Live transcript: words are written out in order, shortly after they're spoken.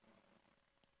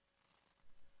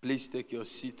Please take your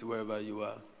seat wherever you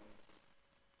are.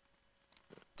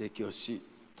 Take your seat.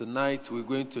 Tonight we're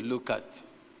going to look at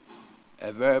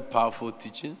a very powerful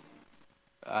teaching.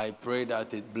 I pray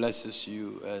that it blesses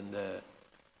you and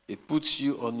it puts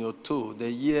you on your toe.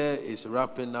 The year is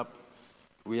wrapping up.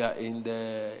 We are in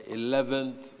the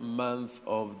 11th month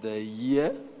of the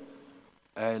year,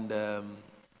 and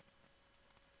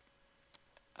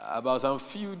about some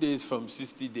few days from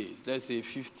 60 days, let's say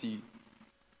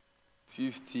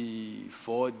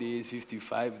 54 days,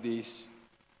 55 days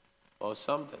or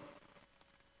something.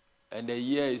 And the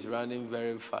year is running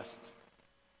very fast.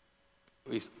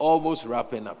 It's almost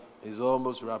wrapping up. It's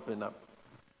almost wrapping up.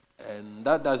 And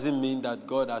that doesn't mean that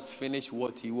God has finished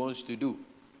what he wants to do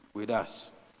with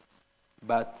us.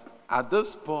 But at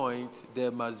this point,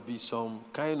 there must be some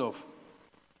kind of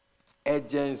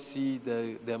urgency.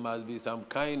 There must be some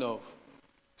kind of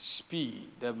speed.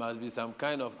 There must be some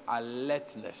kind of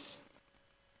alertness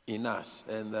in us.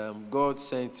 And God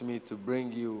sent me to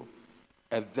bring you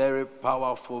a very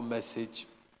powerful message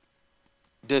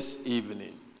this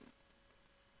evening.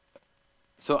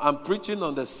 So I'm preaching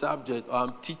on the subject, or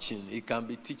I'm teaching. It can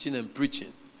be teaching and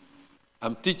preaching.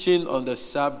 I'm teaching on the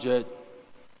subject,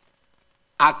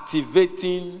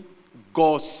 activating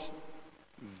God's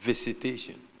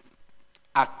visitation.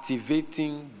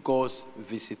 Activating God's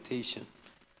visitation.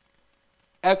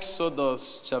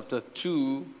 Exodus chapter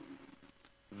 2,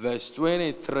 verse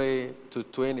 23 to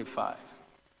 25.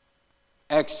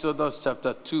 Exodus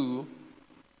chapter 2,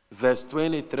 verse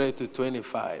 23 to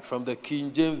 25. From the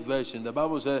King James Version, the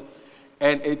Bible says,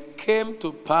 "And it came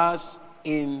to pass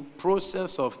in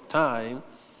process of time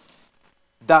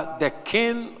that the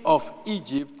king of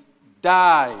Egypt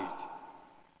died,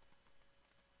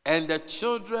 and the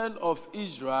children of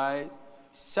Israel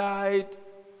sighed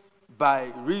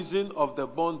by reason of the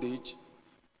bondage,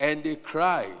 and they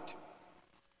cried.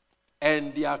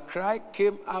 And their cry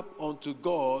came up unto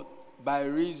God by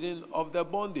reason of the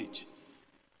bondage.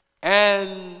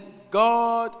 And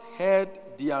God heard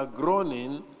their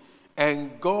groaning,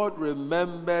 and God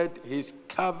remembered his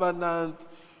covenant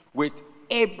with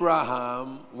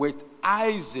Abraham, with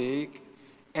Isaac,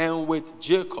 and with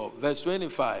Jacob." Verse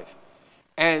 25.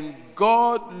 "And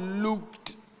God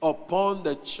looked upon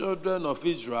the children of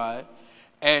Israel,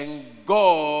 and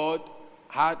God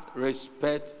had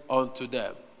respect unto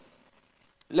them."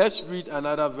 Let's read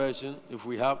another version if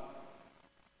we have.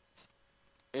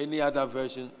 Any other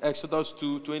version? Exodus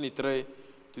 2, 23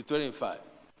 to 25.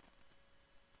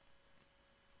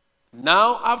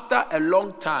 "Now after a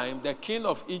long time, the king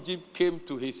of Egypt came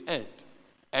to his end,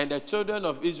 and the children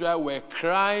of Israel were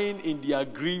crying in their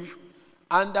grief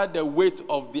under the weight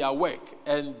of their work,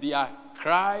 and their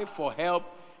cry for help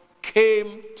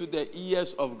came to the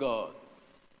ears of God."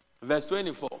 Verse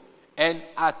 24. "And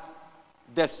at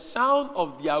the sound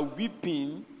of their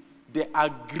weeping, the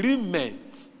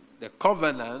agreement," the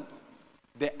covenant,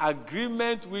 the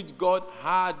agreement which God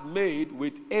had made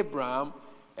with Abraham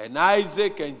and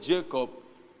Isaac and Jacob,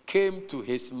 came to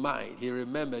his mind. He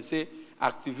remembered. Say,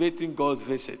 activating God's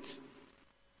visit.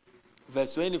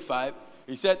 Verse 25,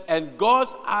 he said, "And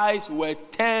God's eyes were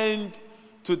turned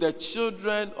to the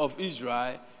children of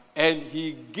Israel, and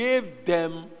he gave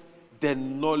them the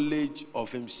knowledge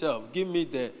of himself." Give me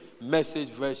the Message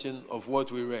version of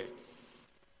what we read.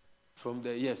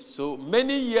 So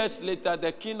many years later,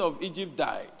 the king of Egypt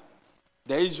died.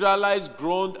 The Israelites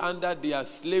groaned under their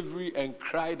slavery and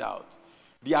cried out.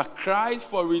 Their cries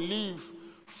for relief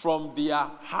from their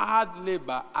hard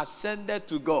labor ascended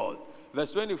to God.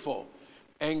 Verse 24.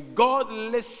 "And God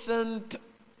listened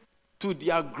to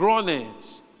their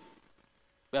groanings."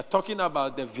 We are talking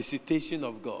about the visitation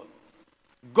of God.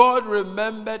 "God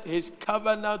remembered his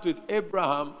covenant with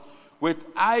Abraham, with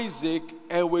Isaac,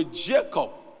 and with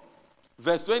Jacob."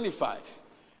 Verse 25.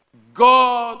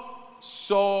 "God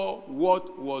saw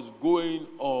what was going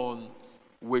on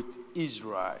with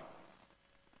Israel."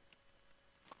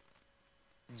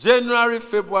 January,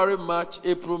 February, March,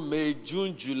 April, May,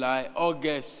 June, July,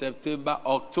 August, September,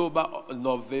 October,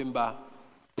 November,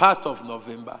 part of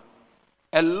November.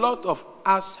 A lot of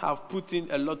us have put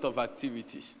in a lot of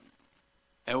activities.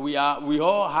 And we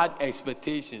all had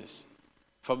expectations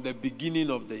from the beginning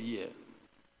of the year.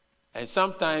 And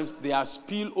sometimes there are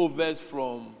spillovers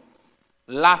from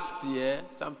last year,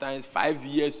 sometimes 5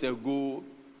 years ago,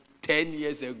 10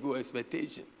 years ago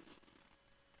expectation.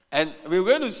 And we're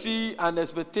going to see an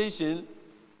expectation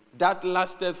that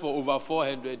lasted for over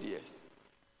 400 years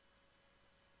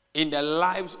in the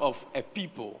lives of a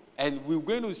people. And we're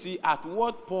going to see at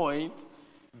what point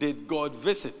did God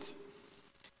visit.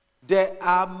 There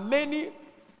are many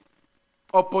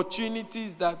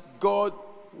opportunities that God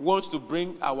wants to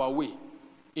bring our way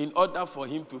in order for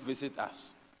him to visit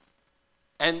us.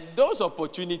 And those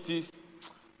opportunities,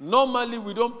 normally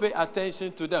we don't pay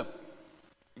attention to them.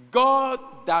 God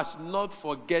does not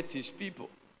forget his people.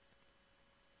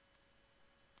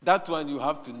 That one you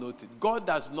have to note it. God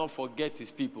does not forget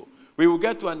his people. We will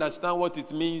get to understand what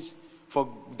it means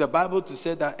for the Bible to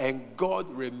say that, and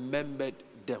God remembered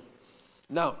them.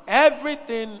 Now,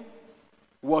 everything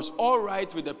was all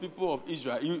right with the people of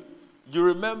Israel. You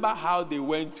remember how they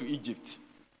went to Egypt.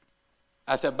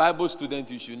 As a Bible student,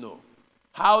 you should know.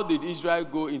 How did Israel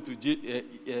go into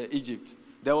Egypt?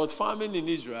 There was famine in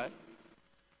Israel,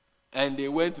 and they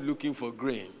went looking for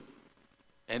grain.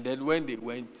 And then when they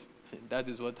went, that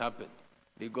is what happened.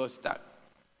 They got stuck.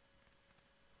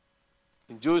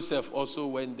 And Joseph also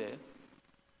went there.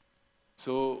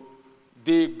 So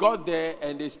they got there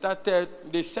and they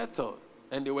settled,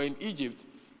 and they were in Egypt.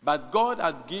 But God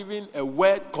had given a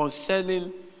word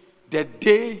concerning the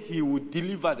day he would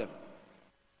deliver them.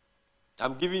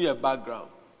 I'm giving you a background.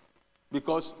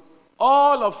 Because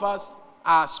all of us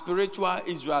are spiritual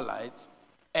Israelites,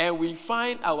 and we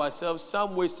find ourselves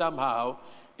some way, somehow,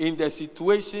 in the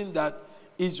situation that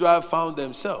Israel found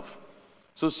themselves.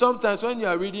 So sometimes when you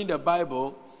are reading the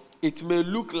Bible, it may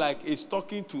look like it's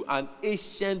talking to an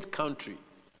ancient country,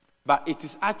 but it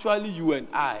is actually you and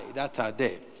I that are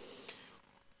there.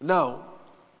 Now,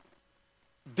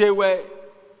 they were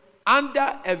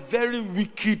under a very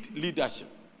wicked leadership.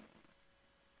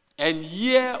 And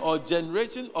year or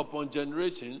generation upon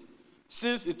generation,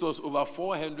 since it was over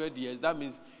 400 years, that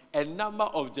means a number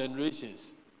of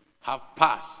generations have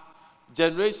passed.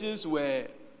 Generations were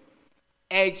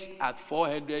edged at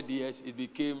 400 years. It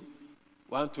became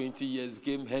 120 years,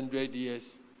 became 100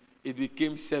 years. It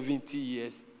became 70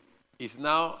 years. It's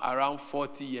now around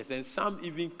 40 years. And some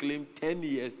even claim 10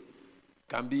 years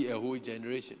can be a whole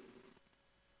generation.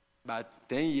 But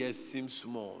 10 years seems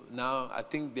small. Now, I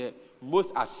think the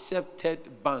most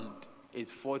accepted band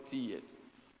is 40 years.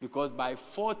 Because by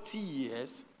 40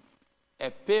 years,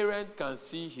 a parent can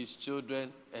see his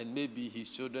children and maybe his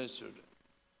children's children.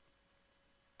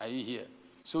 Are you here?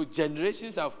 So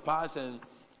generations have passed and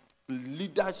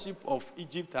leadership of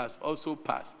Egypt has also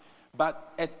passed.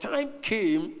 But a time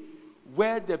came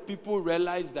where the people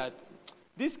realized that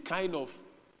this kind of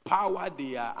power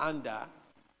they are under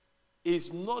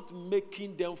is not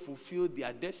making them fulfill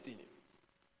their destiny.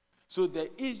 So the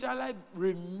Israelites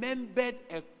remembered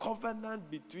a covenant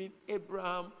between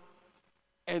Abraham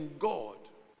and God,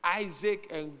 Isaac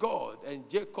and God, and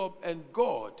Jacob and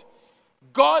God.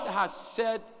 God has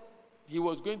said he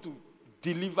was going to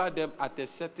deliver them at a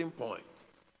certain point.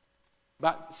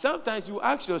 But sometimes you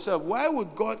ask yourself, why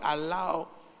would God allow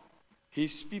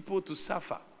his people to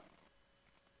suffer?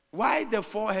 Why the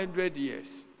 400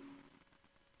 years?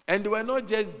 And they were not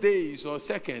just days or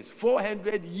seconds,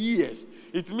 400 years.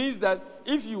 It means that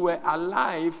if you were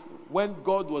alive when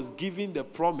God was giving the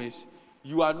promise,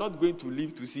 you are not going to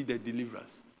live to see the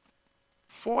deliverance.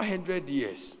 400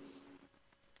 years.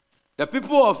 The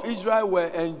people of Israel were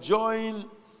enjoying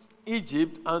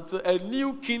Egypt until a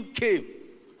new king came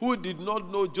who did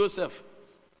not know Joseph.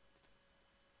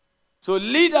 So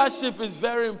leadership is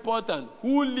very important.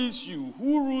 Who leads you?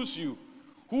 Who rules you?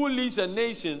 Who leads a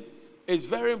nation is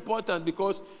very important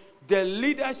because the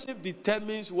leadership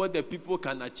determines what the people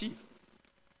can achieve.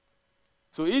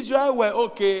 So Israel were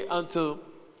okay until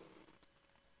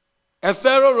a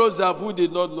Pharaoh rose up who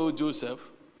did not know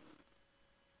Joseph.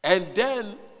 And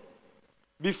then,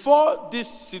 before this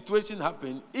situation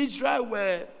happened, Israel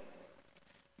were,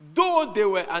 though they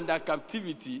were under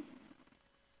captivity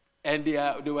and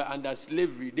they were under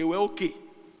slavery, they were okay.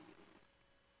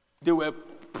 They were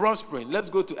prospering. Let's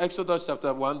go to Exodus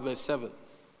chapter 1, verse 7.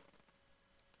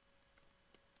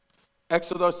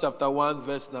 Exodus chapter 1,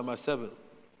 verse number 7.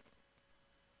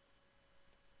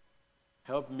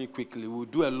 Help me quickly. We'll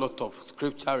do a lot of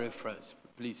scripture reference,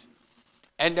 please.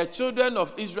 And the children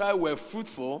of Israel were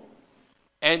fruitful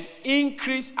and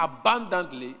increased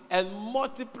abundantly and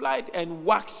multiplied and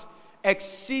waxed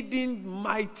exceeding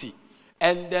mighty.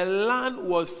 And the land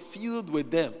was filled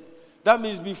with them. That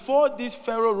means before this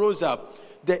Pharaoh rose up,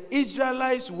 the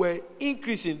Israelites were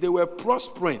increasing. They were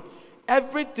prospering.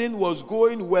 Everything was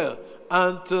going well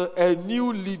until a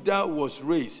new leader was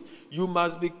raised. You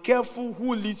must be careful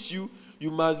who leads you. You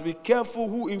must be careful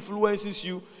who influences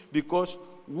you, because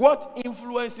what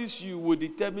influences you will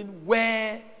determine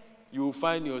where you will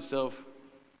find yourself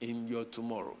in your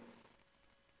tomorrow.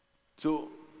 So,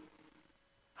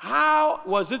 how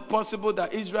was it possible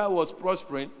that Israel was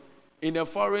prospering in a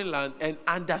foreign land and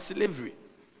under slavery?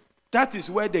 That is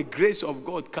where the grace of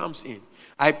God comes in.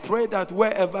 I pray that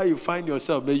wherever you find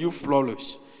yourself, may you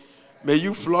flourish. May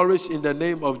you flourish in the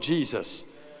name of Jesus.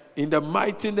 In the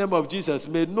mighty name of Jesus,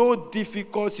 may no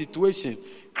difficult situation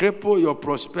cripple your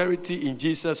prosperity in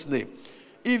Jesus' name.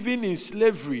 Even in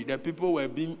slavery, the people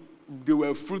they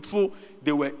were fruitful,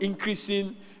 they were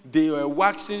increasing, they were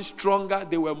waxing stronger,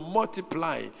 they were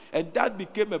multiplying. And that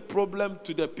became a problem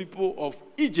to the people of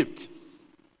Egypt.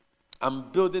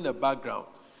 I'm building a background.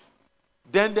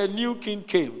 Then the new king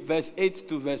came, verse 8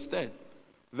 to verse 10.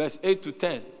 Verse 8 to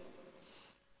 10.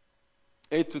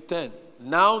 8 to 10.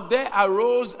 Now there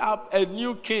arose up a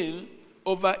new king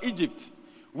over Egypt,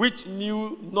 which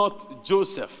knew not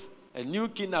Joseph. A new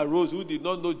king arose who did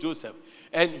not know Joseph.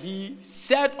 And he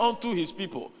said unto his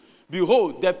people,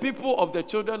 behold, the people of the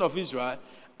children of Israel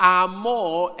are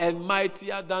more and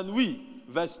mightier than we.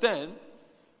 Verse 10.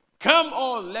 Come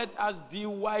on, let us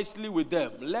deal wisely with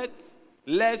them.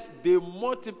 Lest they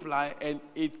multiply, and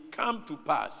it come to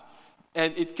pass.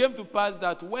 And it came to pass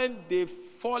that when they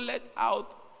followed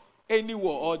out any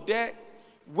war,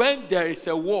 when there is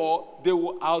a war, they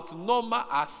will outnumber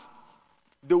us,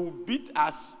 they will beat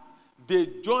us, they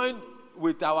join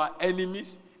with our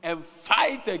enemies and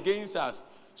fight against us.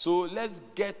 So let's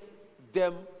get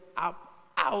them up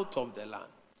out of the land.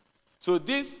 So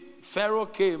this Pharaoh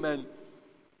came, and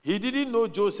he didn't know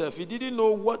Joseph. He didn't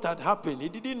know what had happened. He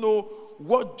didn't know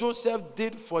what Joseph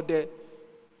did for the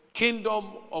kingdom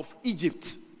of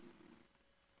Egypt.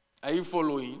 Are you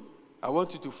following? I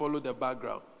want you to follow the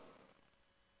background.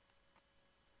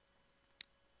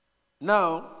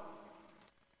 Now,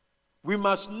 we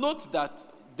must note that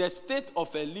the state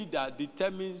of a leader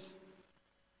determines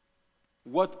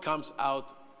what comes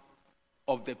out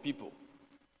of the people.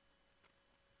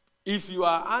 If you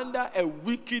are under a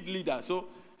wicked leader, so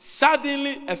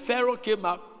suddenly a Pharaoh came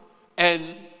up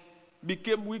and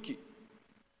became wicked.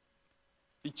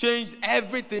 He changed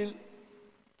everything.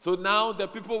 So now the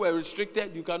people were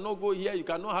restricted. You cannot go here. You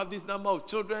cannot have this number of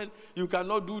children. You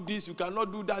cannot do this. You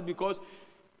cannot do that. Because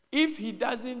if he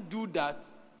doesn't do that,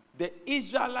 the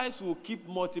Israelites will keep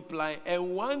multiplying.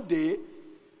 And one day,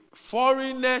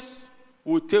 foreigners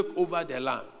will take over the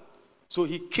land. So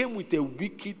he came with a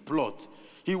wicked plot.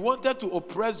 He wanted to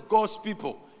oppress God's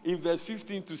people in verse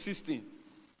 15 to 16.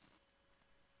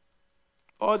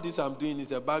 All this I'm doing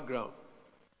is a background.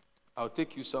 I'll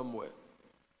take you somewhere.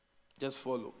 Just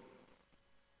follow.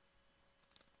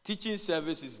 Teaching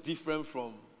service is different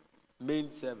from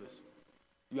main service.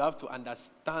 You have to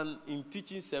understand, in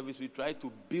teaching service, we try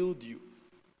to build you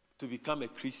to become a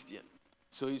Christian.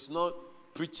 So it's not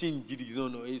preaching,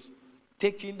 no, it's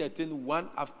taking the thing one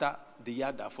after the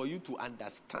other for you to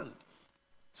understand.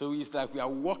 So it's like we are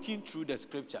walking through the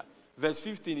scripture. Verse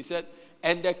 15, he said,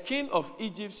 and the king of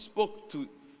Egypt spoke to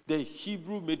the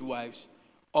Hebrew midwives,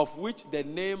 of which the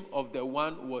name of the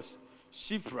one was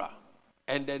Shiphrah,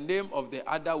 and the name of the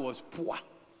other was Puah.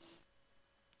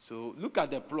 So look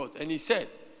at the plot. And he said,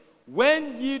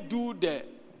 when ye do the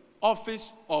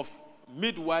office of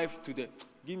midwife to the...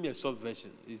 Give me a soft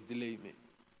version. It's delaying me.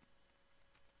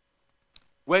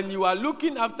 When you are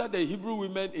looking after the Hebrew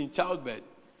women in childbirth,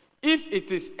 if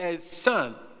it is a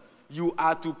son, you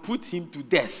are to put him to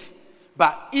death.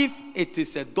 But if it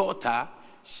is a daughter,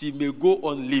 she may go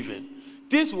on living.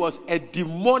 This was a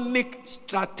demonic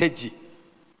strategy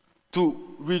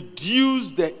to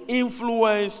reduce the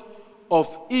influence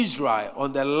of Israel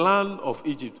on the land of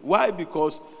Egypt. Why?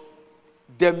 Because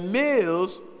the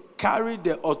males carry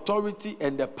the authority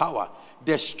and the power,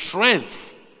 the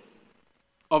strength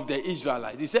of the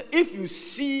Israelites. He said, if you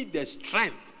see the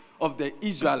strength of the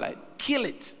Israelite, kill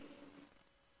it.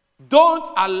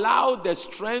 Don't allow the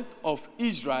strength of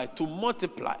Israel to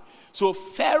multiply. So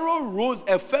Pharaoh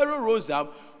rose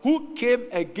up who came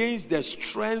against the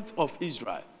strength of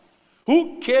Israel,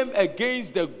 who came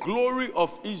against the glory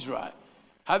of Israel.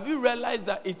 Have you realized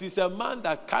that it is a man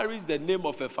that carries the name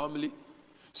of a family?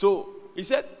 So he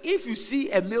said, if you see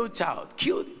a male child,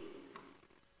 kill him.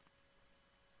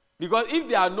 Because if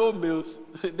there are no males,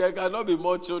 there cannot be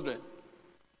more children.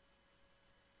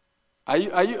 Are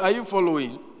you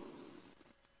following?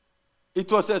 It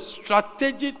was a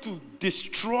strategy to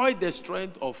destroy the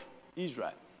strength of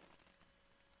Israel.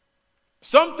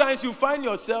 Sometimes you find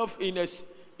yourself in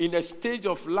a stage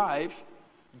of life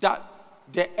that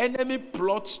the enemy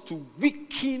plots to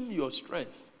weaken your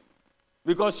strength.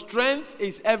 Because strength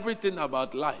is everything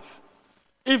about life.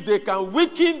 If they can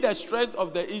weaken the strength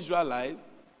of the Israelites,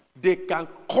 they can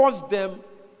cause them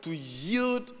to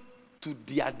yield to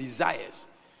their desires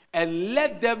and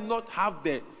let them not have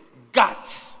the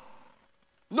guts.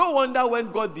 No wonder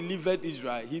when God delivered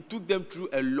Israel, he took them through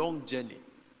a long journey.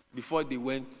 before they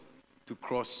went to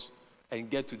cross and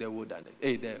get to the wilderness,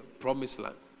 the promised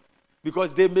land.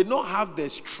 Because they may not have the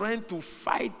strength to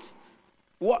fight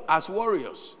as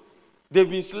warriors. They've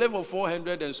been slaves for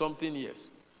 400 and something years.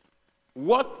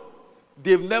 What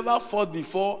they've never fought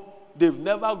before, they've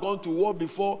never gone to war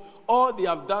before. All they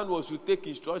have done was to take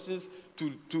instructions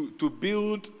to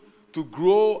build, to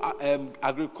grow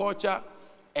agriculture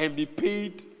and be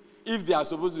paid. If they are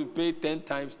supposed to be paid 10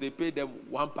 times, they pay them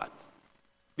one part.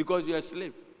 Because you're a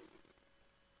slave.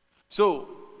 So,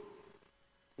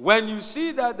 when you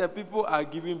see that the people are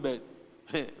giving birth,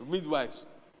 midwives,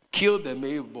 kill the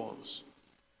male borns.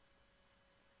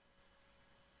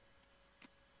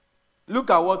 Look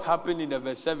at what happened in the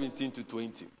verse 17 to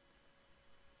 20.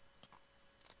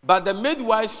 But the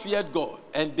midwives feared God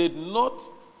and did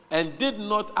not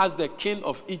as the king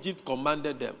of Egypt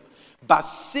commanded them, but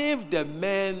saved the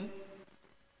men,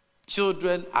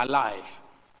 children alive.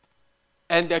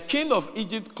 And the king of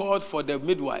Egypt called for the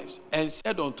midwives and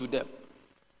said unto them,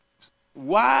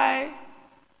 why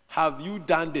have you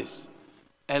done this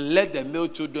and let the male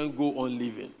children go on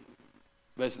living?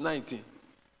 Verse 19.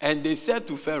 And they said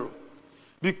to Pharaoh,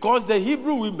 because the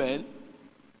Hebrew women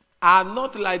are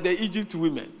not like the Egypt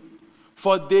women,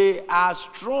 for they are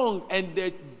strong and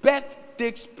the birth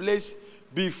takes place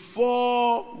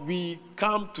before we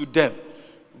come to them.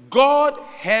 God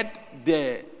heard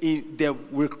the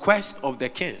request of the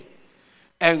king,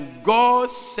 and God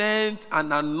sent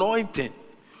an anointing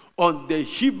on the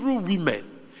Hebrew women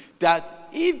that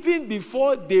even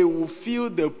before they will feel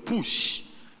the push,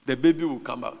 the baby will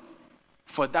come out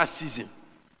for that season.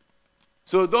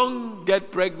 So don't get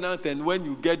pregnant and when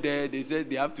you get there, they say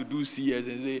they have to do CS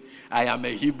and say, I am a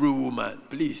Hebrew woman.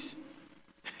 Please.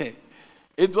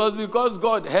 It was because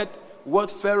God heard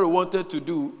what Pharaoh wanted to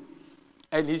do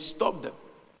and he stopped them.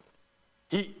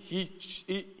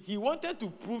 He wanted to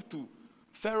prove to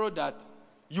Pharaoh that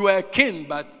you are a king,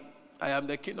 but I am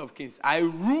the king of kings. I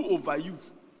rule over you.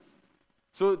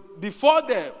 So before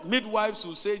the midwives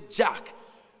will say, Jack,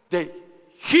 the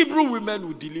Hebrew women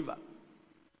will deliver.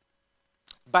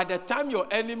 By the time your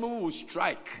enemy will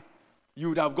strike, you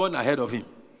would have gone ahead of him.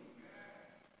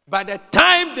 By the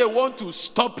time they want to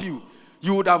stop you,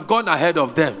 you would have gone ahead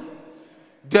of them.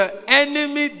 The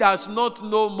enemy does not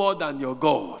know more than your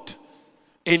God.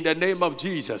 In the name of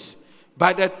Jesus.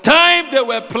 By the time they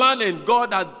were planning,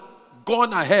 God had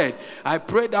gone ahead. I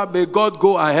pray that may God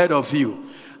go ahead of you.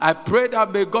 I pray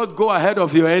that may God go ahead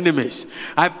of your enemies.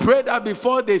 I pray that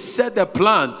before they set the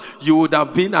plan, you would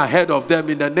have been ahead of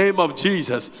them in the name of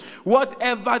Jesus.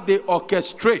 Whatever they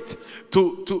orchestrate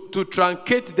to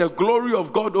truncate the glory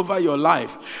of God over your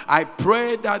life, I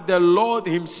pray that the Lord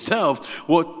himself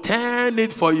will turn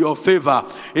it for your favor.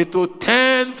 It will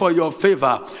turn for your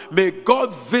favor. May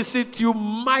God visit you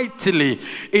mightily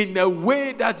in a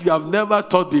way that you have never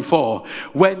thought before.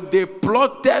 When they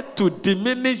plotted to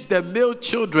diminish the male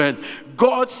children,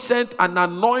 God sent an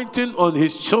anointing on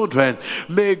his children.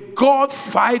 May God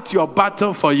fight your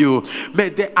battle for you. May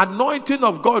the anointing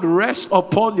of God rest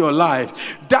upon your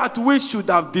life. That which should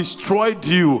have destroyed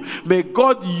you, may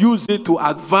God use it to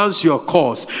advance your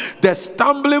cause. The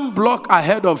stumbling block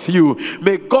ahead of you,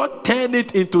 may God turn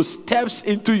it into steps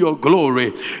into your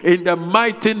glory. In the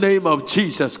mighty name of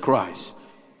Jesus Christ.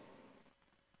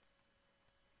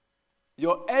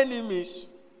 Your enemies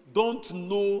don't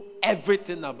know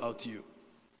everything about you.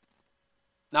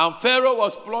 Now Pharaoh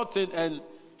was plotting and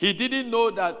he didn't know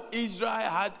that Israel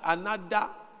had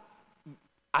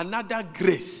another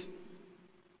grace.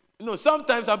 You know,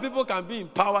 sometimes some people can be in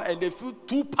power and they feel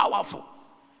too powerful,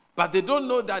 but they don't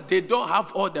know that they don't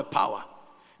have all the power.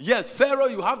 Yes, Pharaoh,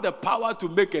 you have the power to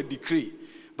make a decree,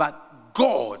 but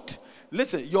God,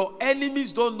 listen, your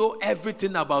enemies don't know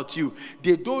everything about you.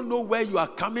 They don't know where you are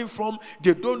coming from.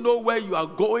 They don't know where you are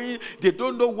going. They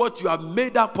don't know what you are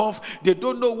made up of. They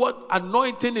don't know what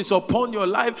anointing is upon your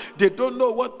life. They don't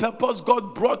know what purpose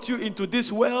God brought you into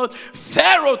this world.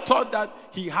 Pharaoh thought that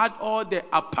he had all the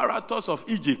apparatus of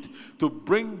Egypt to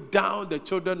bring down the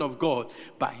children of God.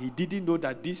 But he didn't know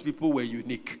that these people were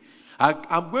unique.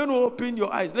 I'm going to open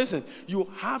your eyes. Listen,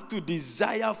 you have to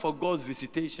desire for God's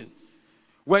visitation.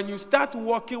 When you start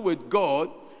walking with God,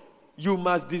 you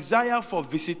must desire for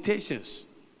visitations,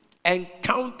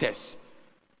 encounters.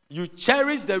 You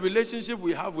cherish the relationship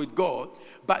we have with God,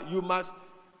 but you must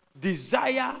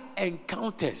desire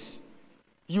encounters.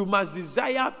 You must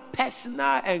desire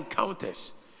personal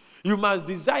encounters. You must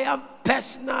desire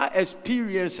personal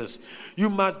experiences. You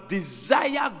must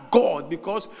desire God,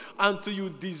 because until you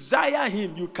desire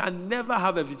him, you can never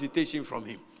have a visitation from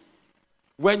him.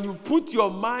 When you put your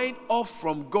mind off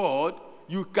from God,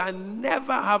 you can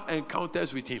never have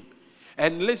encounters with him.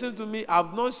 And listen to me,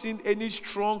 I've not seen any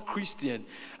strong Christian.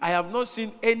 I have not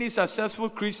seen any successful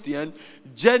Christian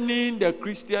journeying the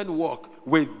Christian walk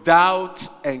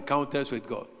without encounters with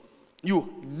God.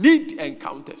 You need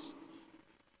encounters.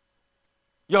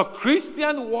 Your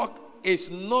Christian walk is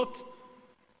not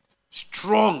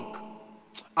strong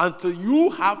until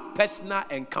you have personal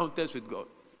encounters with God.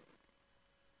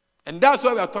 And that's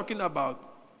why we are talking about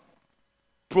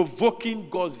provoking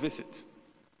God's visit.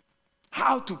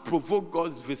 How to provoke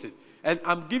God's visit. And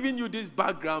I'm giving you this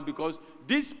background because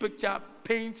this picture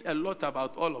paints a lot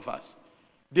about all of us.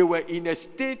 They were in a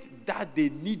state that they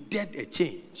needed a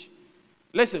change.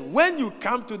 Listen, when you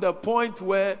come to the point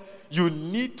where you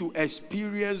need to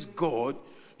experience God,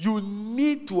 you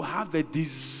need to have a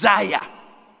desire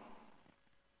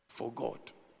for God.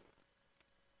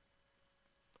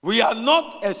 We are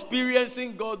not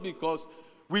experiencing God because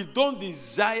we don't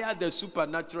desire the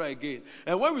supernatural again.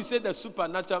 And when we say the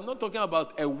supernatural, I'm not talking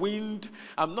about a wind.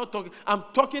 I'm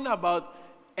talking about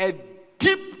a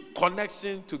deep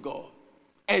connection to God.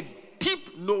 A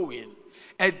deep knowing.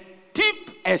 A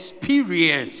deep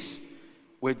experience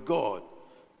with God.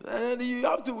 And you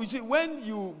have to, when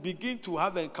you begin to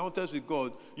have encounters with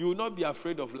God, you will not be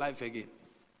afraid of life again.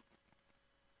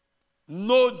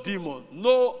 No demon,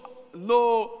 no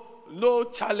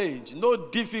challenge, no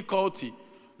difficulty,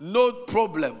 no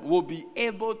problem will be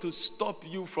able to stop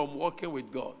you from walking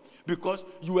with God, because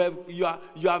you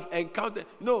have encountered.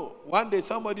 No, one day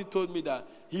somebody told me that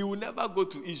he will never go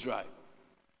to Israel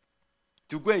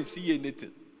to go and see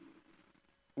anything.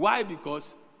 Why?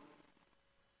 Because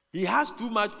he has too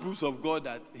much proofs of God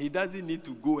that he doesn't need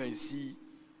to go and see.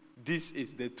 This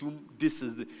is the tomb. This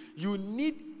is the. You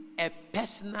need a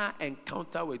personal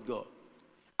encounter with God.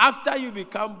 After you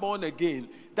become born again,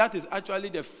 that is actually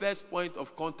the first point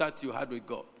of contact you had with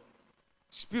God,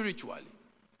 spiritually.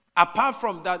 Apart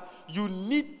from that, you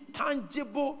need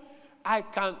tangible.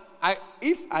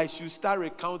 If I should start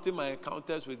recounting my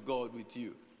encounters with God with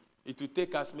you, it will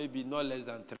take us maybe not less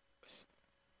than 3 hours.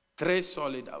 3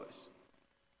 solid hours.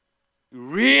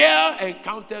 Real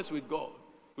encounters with God,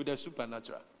 with the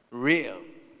supernatural. Real.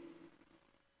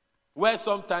 Where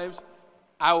sometimes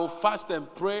I will fast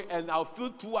and pray and I'll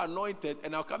feel too anointed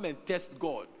and I'll come and test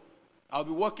God. I'll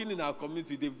be walking in our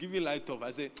community. They've given light off.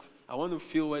 I say, I want to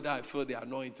feel whether I feel the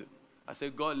anointing. I say,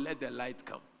 God, let the light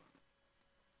come.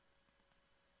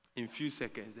 In few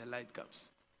seconds, the light comes.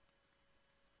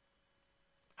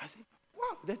 I say,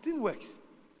 wow, the thing works.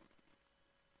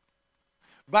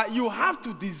 But you have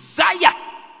to desire.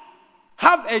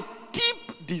 Have a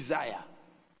deep desire.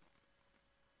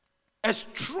 A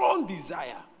strong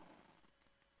desire.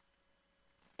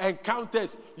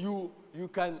 Encounters, you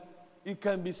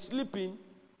can be sleeping,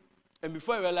 and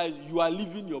before you realize you are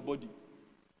leaving your body.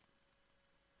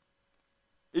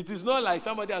 It is not like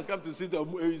somebody has come to sit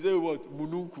and you say what?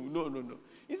 Mununku. No.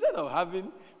 Instead of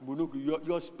having mununku,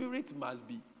 your spirit must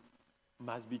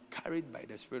be carried by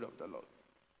the Spirit of the Lord.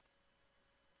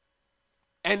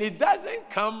 And it doesn't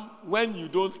come when you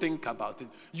don't think about it.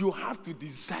 You have to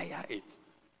desire it.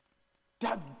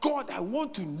 That God, I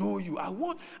want to know you. I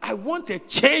want a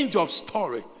change of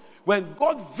story. When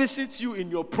God visits you in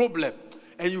your problem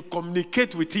and you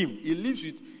communicate with him,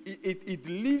 it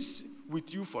lives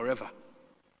with you forever.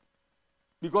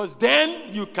 Because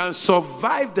then you can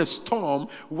survive the storm.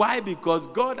 Why? Because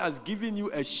God has given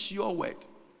you a sure word.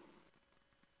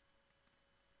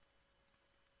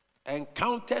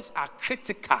 Encounters are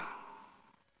critical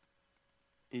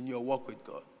in your walk with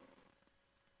God.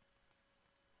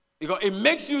 Because it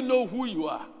makes you know who you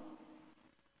are.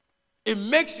 It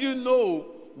makes you know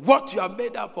what you are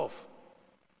made up of.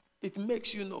 It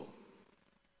makes you know.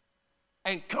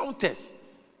 Encounters.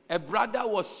 A brother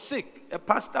was sick. A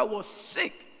pastor was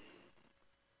sick.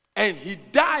 And he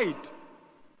died.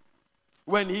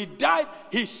 When he died,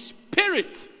 his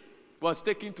spirit was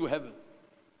taken to heaven.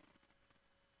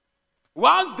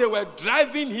 Whilst they were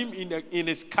driving him in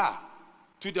his car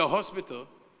to the hospital,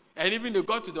 and even they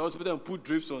got to the hospital and put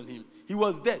drips on him, he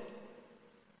was dead.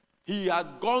 He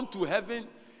had gone to heaven,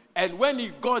 and when he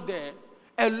got there,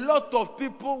 a lot of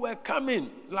people were coming.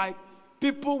 Like,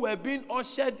 people were being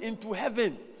ushered into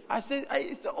heaven. I said,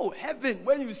 oh, heaven.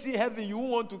 When you see heaven, you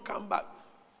won't want to come back.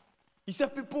 He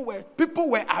said people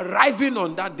were arriving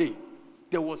on that day.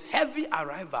 There was heavy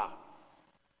arrival.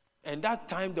 And that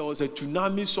time there was a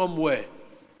tsunami somewhere.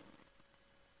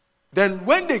 Then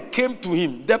when they came to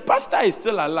him, the pastor is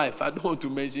still alive. I don't want to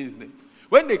mention his name.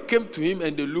 When they came to him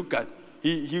and they looked at,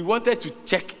 he wanted to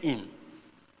check in.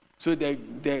 So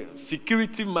the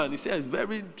security man, he said,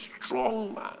 very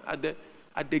strong man.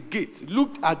 at the gate,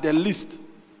 looked at the list,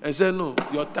 and said, no,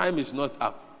 your time is not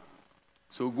up.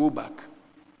 So go back.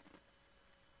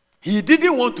 He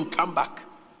didn't want to come back.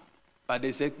 But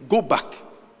they said, go back.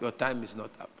 Your time is not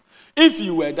up. If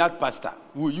you were that pastor,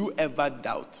 will you ever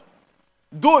doubt?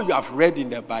 Though you have read in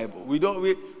the Bible,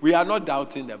 we are not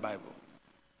doubting the Bible.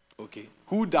 Okay.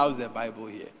 Who doubts the Bible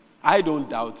here? I don't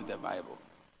doubt the Bible.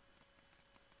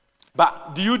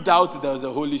 But do you doubt there was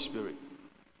a Holy Spirit?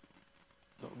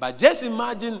 No. But just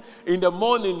imagine in the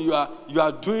morning you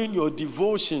are doing your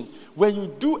devotion. When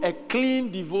you do a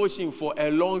clean devotion for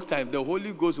a long time, the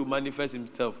Holy Ghost will manifest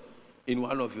himself in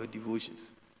one of your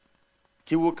devotions.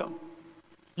 He will come.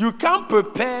 You can't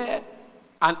prepare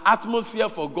an atmosphere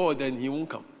for God and he won't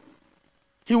come.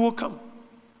 He will come.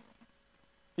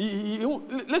 He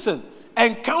won't. Listen,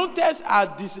 encounters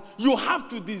are this. You have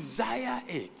to desire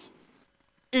it.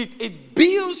 It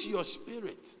builds your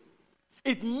spirit.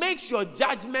 It makes your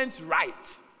judgments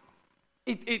right.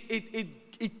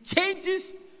 It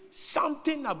changes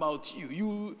something about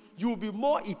you. You'll be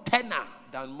more eternal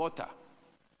than mortal.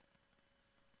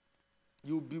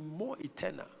 You'll be more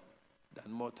eternal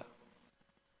than mortal.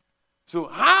 So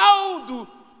how do,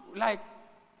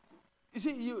 you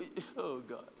see, oh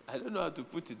God, I don't know how to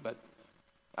put it, but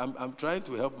I'm trying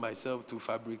to help myself to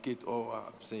fabricate all what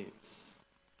I'm saying.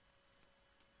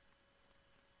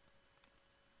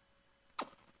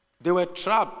 They were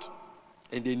trapped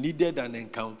and they needed an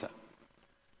encounter.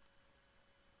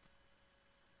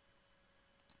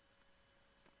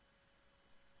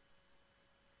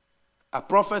 I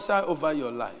prophesy over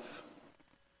your life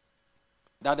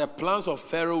that the plans of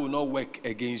Pharaoh will not work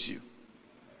against you.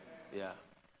 Yeah.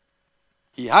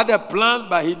 He had a plan,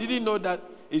 but he didn't know that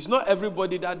it's not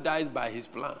everybody that dies by his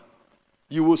plan.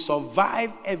 You will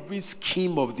survive every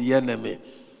scheme of the enemy.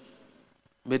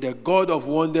 May the God of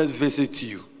wonders visit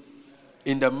you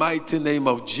in the mighty name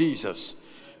of Jesus.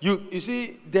 You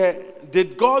see,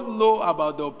 did God know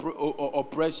about the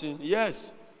oppression?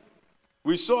 Yes.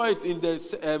 We saw it in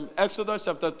the Exodus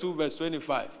chapter 2 verse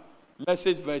 25.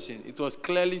 Message version. It was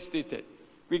clearly stated.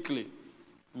 Quickly.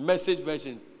 Message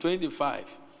version 25.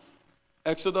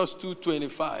 Exodus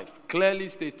 2:25. Clearly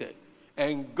stated.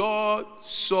 And God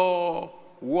saw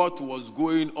what was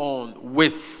going on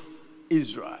with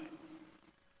Israel.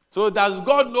 So does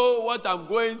God know what I'm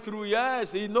going through?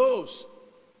 Yes, he knows.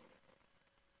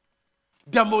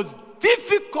 The most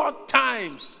difficult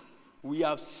times we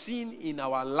have seen in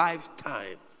our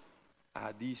lifetime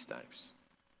are these times.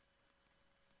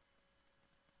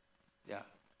 Yeah,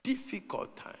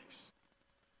 difficult times.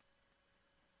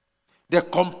 The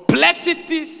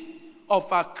complexities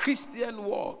of our Christian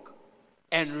walk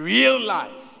and real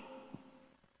life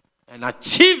and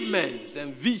achievements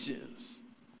and visions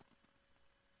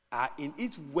are in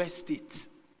its worst state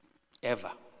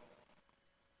ever.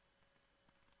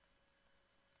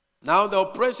 Now the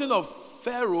oppression of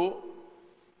Pharaoh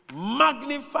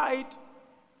magnified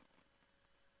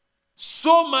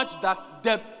so much that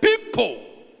the people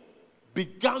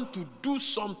began to do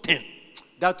something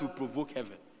that will provoke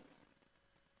heaven.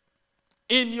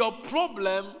 In your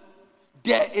problem,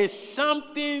 there is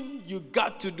something you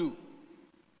got to do.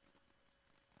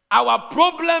 Our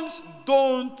problems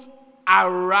don't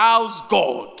arouse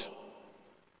God.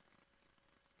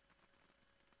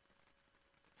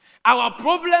 Our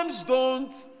problems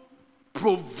don't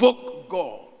provoke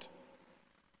God.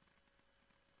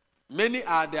 Many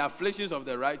are the afflictions of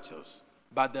the righteous,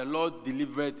 but the Lord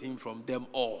delivered him from them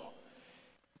all.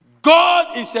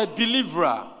 God is a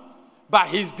deliverer, but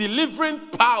his delivering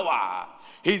power,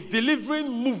 his delivering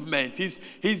movement, his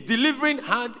delivering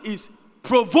hand is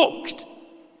provoked.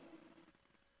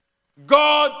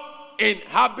 God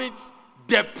inhabits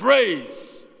the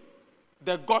praise,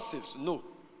 the gossips. No.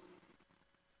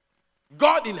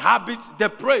 God inhabits the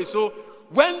praise. So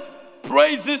when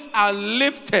praises are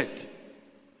lifted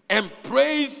and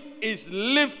praise is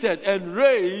lifted and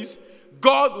raised,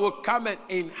 God will come and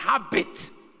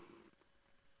inhabit.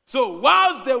 So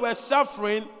whilst they were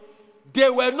suffering, they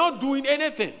were not doing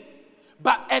anything.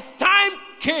 But a time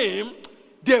came,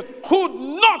 they could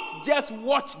not just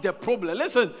watch the problem.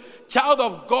 Listen, child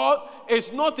of God,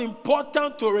 it's not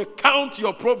important to recount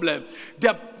your problem.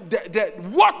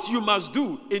 What you must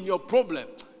do in your problem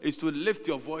is to lift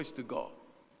your voice to God.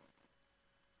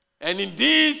 And in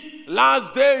these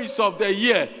last days of the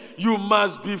year, you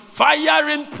must be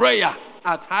firing prayer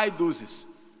at high doses.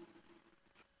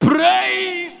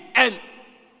 Praying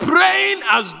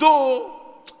as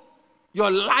though your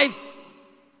life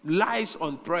lies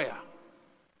on prayer.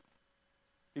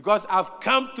 Because I've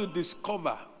come to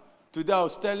discover, today I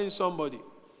was telling somebody,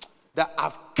 that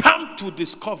I've come to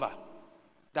discover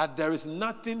that there is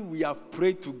nothing we have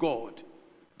prayed to God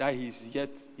that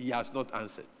he has not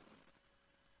answered.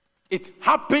 It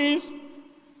happens.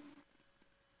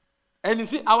 And you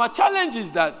see, our challenge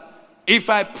is that if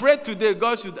I pray today,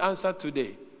 God should answer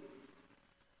today.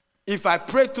 If I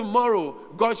pray tomorrow,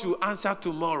 God should answer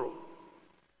tomorrow.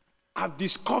 I've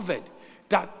discovered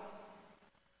that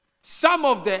some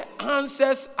of the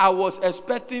answers I was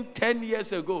expecting 10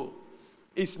 years ago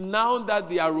is now that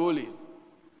they are rolling.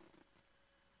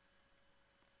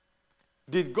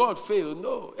 Did God fail?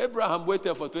 No. Abraham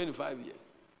waited for 25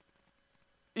 years.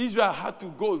 Israel had to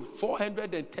go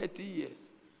 430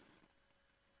 years.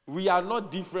 We are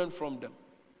not different from them.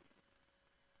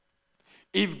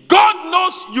 If God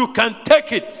knows you can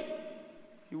take it,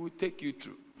 He will take you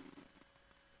through.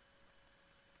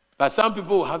 But some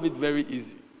people have it very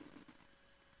easy.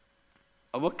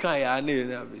 Look,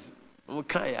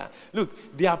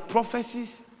 there are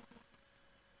prophecies.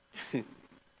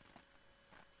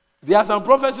 There are some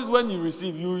prophecies when you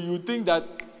receive, you think that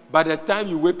by the time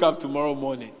you wake up tomorrow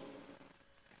morning,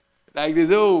 like they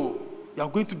say, oh, you are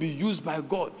going to be used by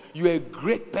God. You are a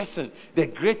great person. The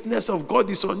greatness of God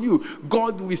is on you.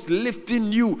 God is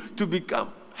lifting you to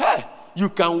become. Hey, you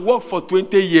can work for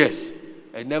 20 years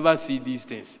and never see these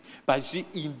things. But see,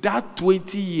 in that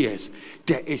 20 years,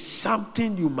 there is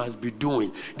something you must be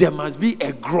doing. There must be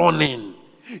a groaning.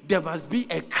 There must be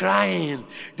a crying.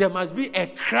 There must be a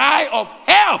cry of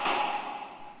help.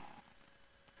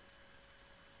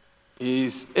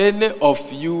 Is any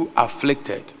of you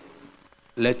afflicted?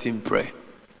 Let him pray.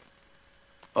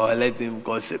 Or let him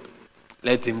gossip.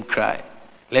 Let him cry.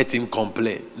 Let him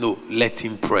complain. No, let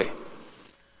him pray.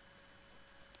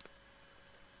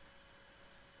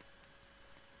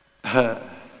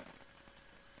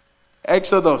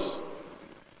 Exodus.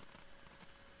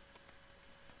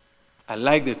 I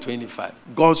like the 25.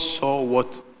 God saw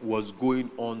what was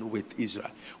going on with Israel.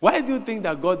 Why do you think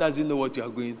that God doesn't know what you are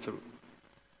going through?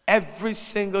 Every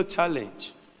single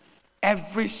challenge,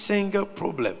 every single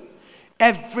problem,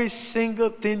 every single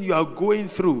thing you are going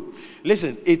through.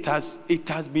 Listen, it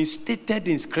has been stated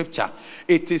in Scripture.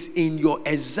 It is in your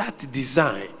exact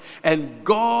design. And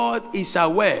God is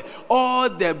aware. All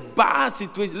the bad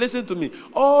situations. Listen to me.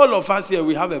 All of us here,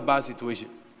 we have a bad situation.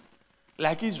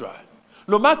 Like Israel.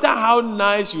 No matter how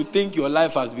nice you think your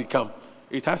life has become,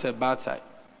 it has a bad side.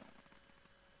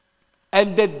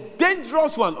 And the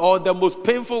dangerous one, or the most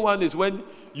painful one, is when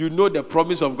you know the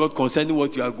promise of God concerning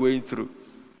what you are going through,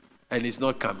 and it's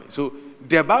not coming. So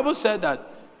the Bible said that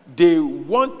they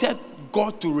wanted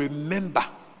God to remember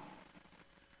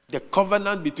the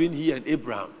covenant between he and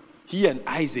Abraham, he and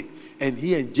Isaac, and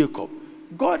he and Jacob.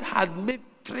 God had made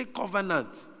 3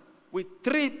 covenants with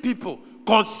 3 people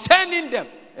concerning them.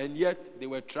 And yet they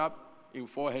were trapped in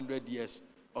 400 years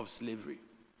of slavery.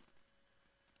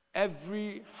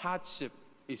 Every hardship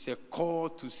is a call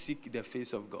to seek the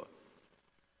face of God.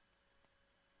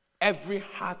 Every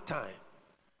hard time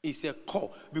is a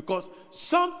call. Because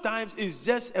sometimes it's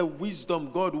just a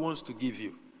wisdom God wants to give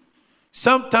you.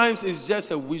 Sometimes it's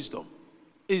just a wisdom.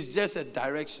 It's just a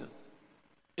direction.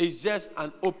 It's just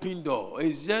an open door.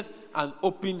 It's just an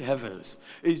open heavens.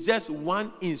 It's just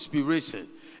one inspiration.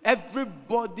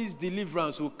 Everybody's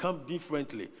deliverance will come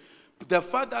differently. The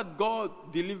fact that God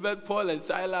delivered Paul and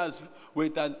Silas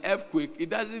with an earthquake, it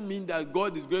doesn't mean that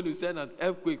God is going to send an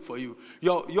earthquake for you.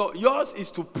 Yours is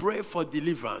to pray for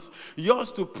deliverance.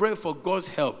 Yours to pray for God's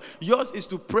help. Yours is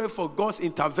to pray for God's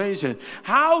intervention.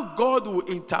 How God will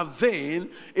intervene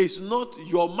is not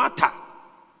your matter.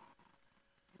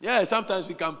 Yeah, sometimes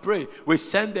we can pray. We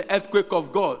send the earthquake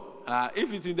of God.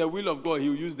 If it's in the will of God, He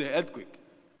will use the earthquake.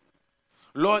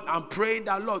 Lord, I'm praying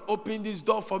that, Lord, open this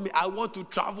door for me. I want to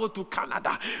travel to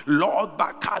Canada. Lord,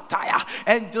 Bakataya,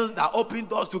 angels that open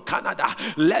doors to Canada,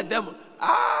 let them,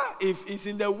 if it's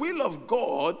in the will of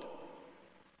God,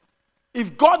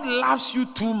 if God loves you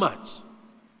too much,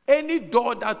 any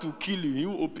door that will kill you, He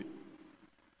will open.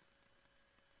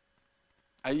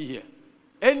 Are you here?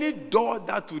 Any door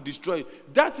that will destroy you.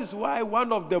 That is why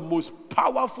one of the most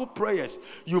powerful prayers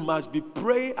you must be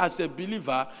praying as a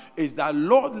believer is that,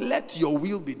 Lord, let your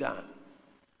will be done.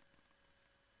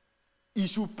 You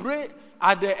should pray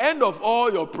at the end of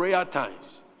all your prayer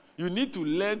times. You need to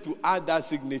learn to add that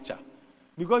signature.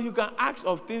 Because you can ask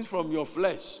of things from your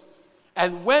flesh.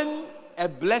 And when a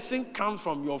blessing comes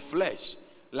from your flesh,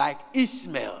 like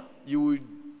Ishmael, you will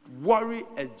worry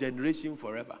a generation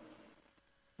forever.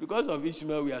 Because of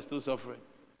Ishmael, we are still suffering.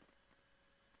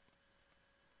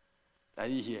 Are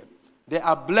you here? There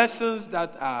are blessings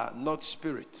that are not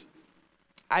spirit.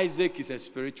 Isaac is a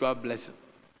spiritual blessing.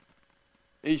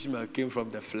 Ishmael came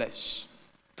from the flesh.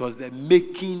 was the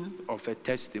making of a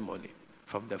testimony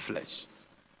from the flesh.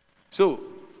 So,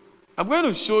 I'm going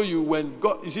to show you when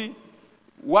God, you see,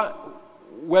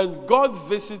 when God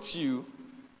visits you,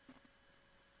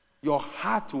 your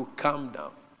heart will calm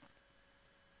down.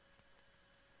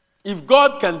 If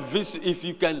God can visit, if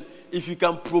you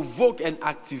can provoke and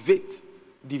activate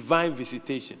divine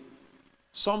visitation,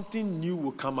 something new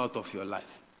will come out of your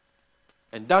life.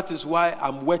 And that is why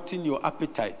I'm whetting your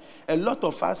appetite. A lot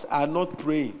of us are not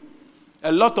praying.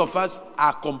 A lot of us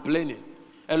are complaining.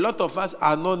 A lot of us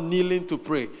are not kneeling to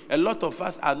pray. A lot of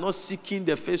us are not seeking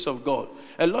the face of God.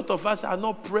 A lot of us are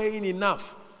not praying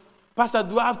enough. Pastor,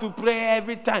 do I have to pray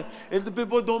every time? If the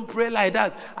people don't pray like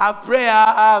that, I pray,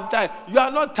 I'm tired. You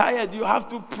are not tired. You have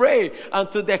to pray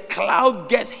until the cloud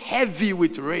gets heavy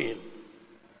with rain.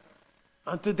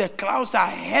 Until the clouds are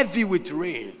heavy with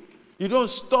rain. You don't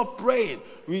stop praying.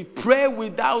 We pray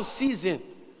without ceasing.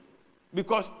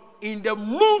 Because in the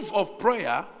move of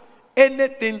prayer,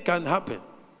 anything can happen.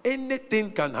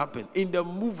 Anything can happen in the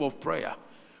move of prayer.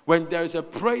 When there is a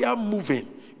prayer moving,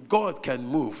 God can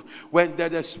move. When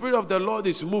the Spirit of the Lord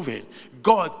is moving,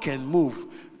 God can move.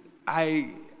 I'll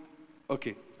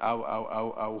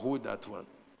hold that one.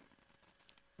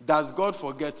 Does God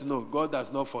forget? No, God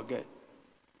does not forget.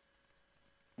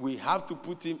 We have to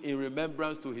put him in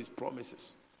remembrance to his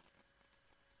promises.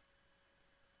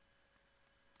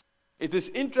 It is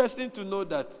interesting to know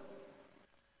that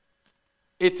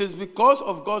it is because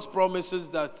of God's promises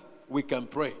that we can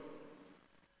pray.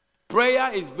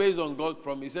 Prayer is based on God's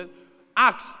promise. He said,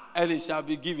 ask and it shall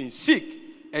be given. Seek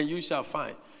and you shall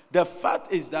find. The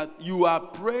fact is that you are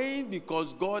praying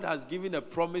because God has given a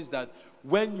promise that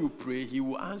when you pray, he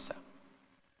will answer.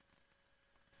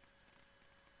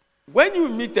 When you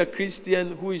meet a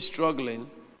Christian who is struggling,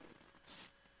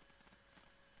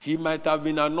 he might have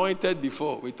been anointed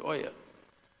before with oil.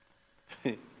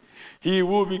 He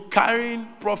will be carrying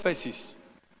prophecies.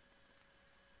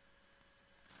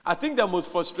 I think the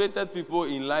most frustrated people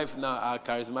in life now are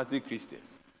charismatic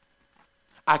Christians.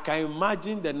 I can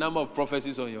imagine the number of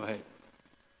prophecies on your head.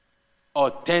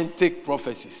 Authentic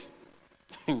prophecies.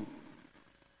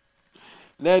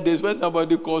 Nowadays, when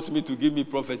somebody calls me to give me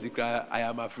prophecy, I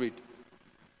am afraid.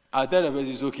 I'll tell the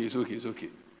person, it's okay.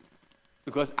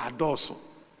 Because I do so.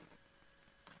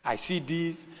 I see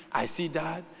this, I see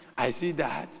that.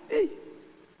 Hey.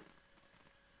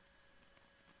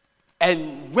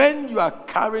 And when you are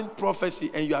carrying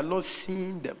prophecy and you are not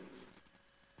seeing them,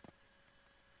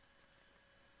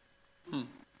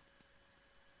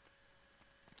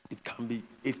 it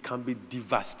can be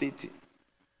devastating.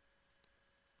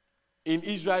 In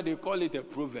Israel, they call it a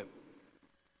proverb.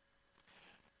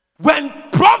 When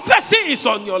prophecy is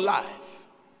on your life,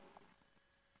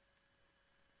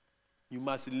 you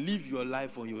must live your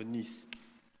life on your knees.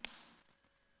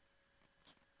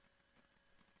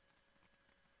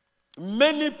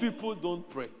 Many people don't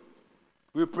pray.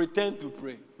 We pretend to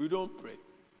pray. We don't pray.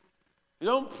 We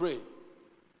don't pray.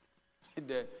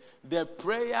 The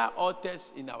prayer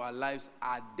altars in our lives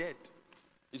are dead.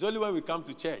 It's only when we come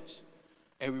to church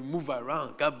and we move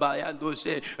around.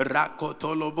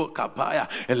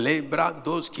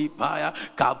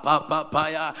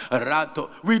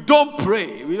 We don't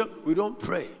pray. We don't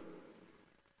pray.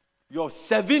 Your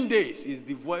 7 days is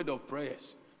devoid of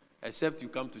prayers, except you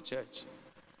come to church.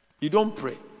 You don't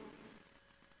pray.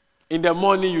 In the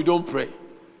morning, you don't pray.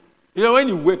 You know, when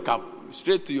you wake up,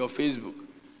 straight to your Facebook,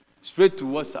 straight to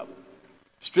WhatsApp,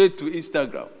 straight to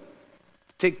Instagram,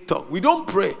 TikTok. We don't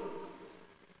pray.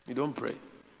 We don't pray.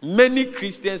 Many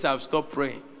Christians have stopped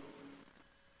praying.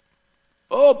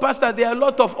 Oh, Pastor, there are a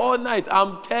lot of all night.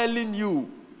 I'm telling you,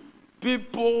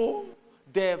 people,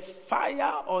 the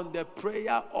fire on the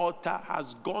prayer altar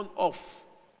has gone off.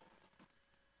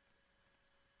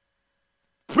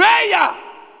 Prayer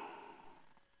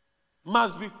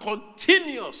must be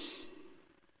continuous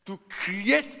to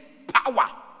create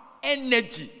power,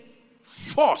 energy,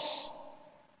 force.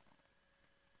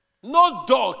 No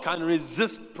door can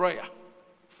resist prayer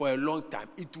for a long time.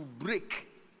 It will break.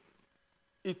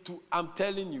 I'm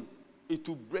telling you, it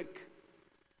will break.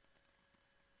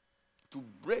 It will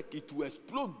break. It will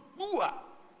explode.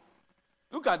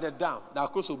 Look at the dam, the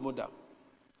Akosomo Dam.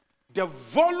 The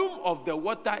volume of the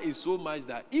water is so much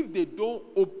that if they don't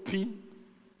open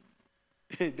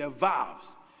the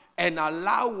valves and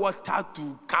allow water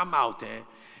to come out,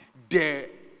 the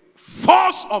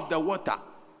force of the water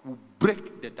will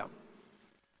break the dam.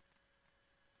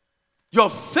 Your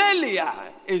failure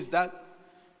is that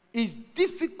it's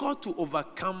difficult to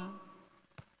overcome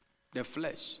the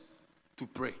flesh to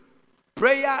pray.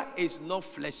 Prayer is not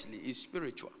fleshly, it's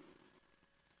spiritual.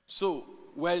 So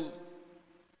when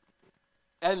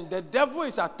And the devil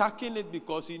is attacking it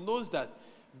because he knows that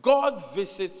God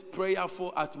visits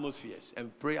prayerful atmospheres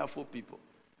and prayerful people.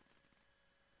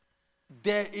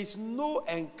 There is no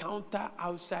encounter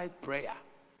outside prayer.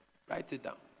 Write it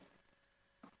down.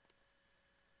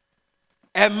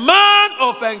 A man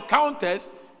of encounters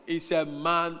is a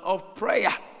man of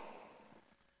prayer.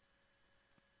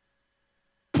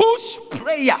 Push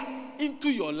prayer into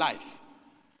your life.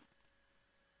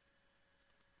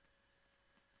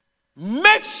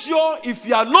 Make sure if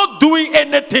you are not doing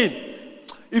anything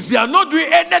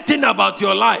about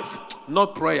your life,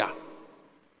 not prayer.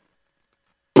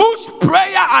 Push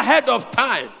prayer ahead of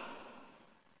time.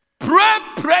 Pray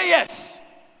prayers.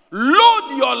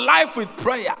 Load your life with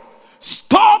prayer.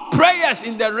 Store prayers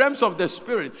in the realms of the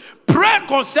spirit. Pray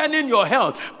concerning your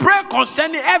health. Pray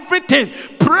concerning everything.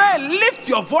 Pray. Lift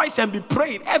your voice and be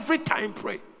praying. Every time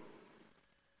pray.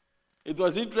 It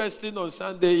was interesting on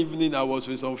Sunday evening. I was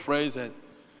with some friends and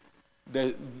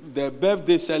the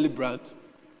birthday celebrant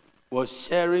was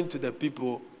sharing to the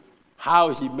people how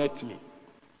he met me.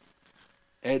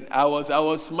 And I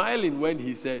was smiling when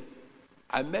he said,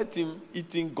 I met him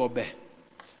eating gobe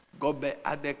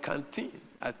at the canteen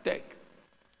at Tech.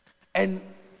 And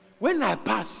when I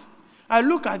pass, I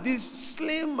look at this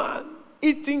slim man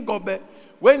eating gobe.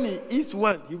 When he eats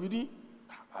one, he will do.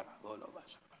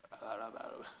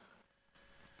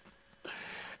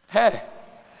 Hey,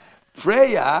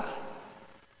 prayer.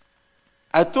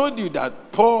 I told you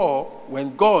that Paul,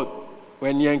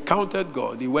 when he encountered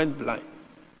God, he went blind.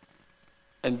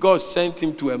 And God sent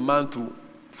him to a man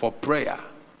for prayer,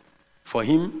 for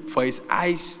his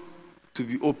eyes to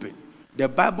be open. The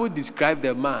Bible described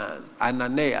the man,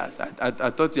 Ananias. I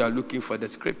thought you are looking for the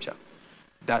scripture.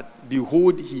 That,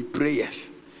 behold, he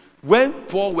prayeth. When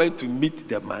Paul went to meet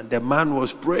the man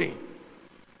was praying.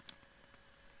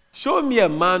 Show me a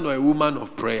man or a woman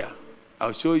of prayer.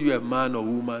 I'll show you a man or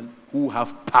woman who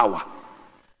have power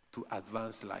to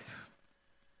advance life.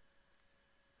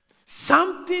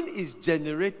 Something is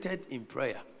generated in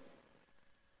prayer.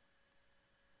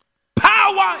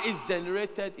 Power is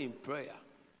generated in prayer.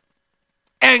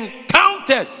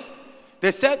 Encounters.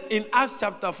 They said in Acts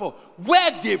chapter 4,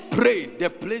 where they prayed, the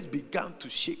place began to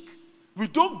shake. We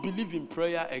don't believe in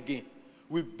prayer again.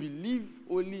 We believe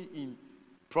only in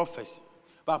prophecy.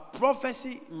 But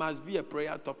prophecy must be a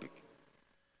prayer topic.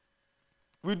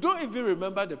 We don't even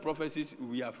remember the prophecies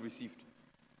we have received.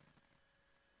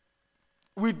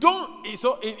 We don't,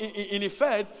 so in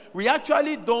effect, we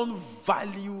actually don't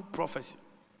value prophecy.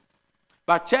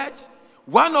 But church,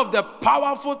 one of the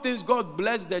powerful things God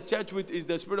blessed the church with is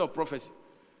the spirit of prophecy.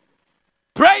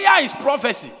 Prayer is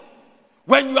prophecy.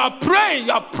 When you are praying,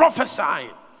 you are prophesying.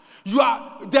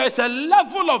 There's a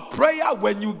level of prayer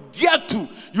when you get to,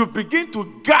 you begin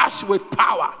to gush with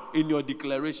power in your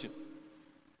declaration.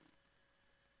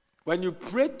 When you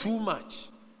pray too much,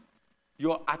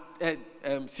 your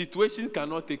situation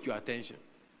cannot take your attention.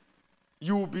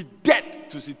 You will be dead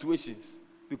to situations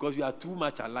because you are too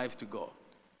much alive to God.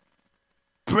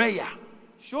 Prayer.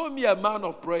 Show me a man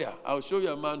of prayer. I'll show you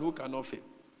a man who cannot fail.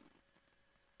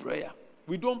 Prayer.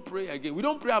 We don't pray again. We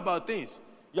don't pray about things.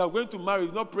 You are going to marry.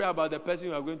 You don't pray about the person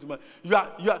you are going to marry.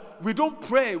 We don't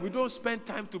pray. We don't spend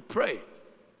time to pray.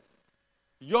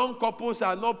 Young couples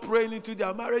are not praying into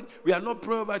their marriage. We are not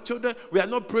praying over children. We are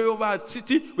not praying over our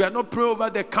city. We are not praying over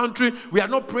the country. We are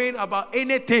not praying about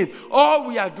anything. All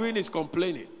we are doing is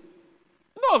complaining.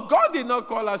 No, God did not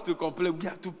call us to complain. We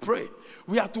have to pray.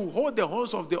 We have to hold the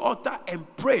horns of the altar and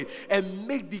pray and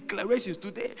make declarations.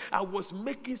 Today, I was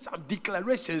making some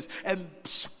declarations and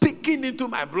speaking into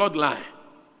my bloodline.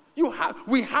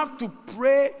 We have to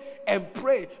pray and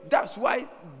pray. That's why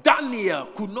Daniel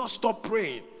could not stop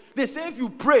praying. They say if you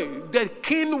pray, the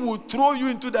king will throw you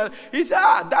into that. He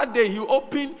said, that day he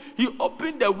opened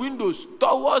the windows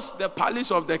towards the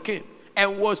palace of the king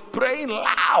and was praying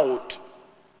loud.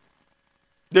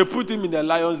 They put him in the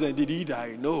lions den. Did he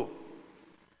die? No.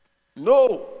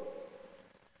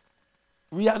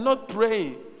 We are not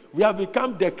praying. We have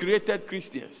become decorated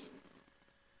Christians.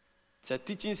 It's a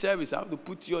teaching service. I have to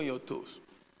put you on your toes.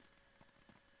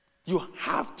 You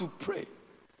have to pray.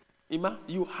 Ima,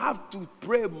 you have to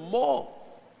pray more.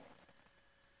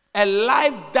 A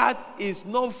life that is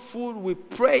not full with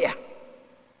prayer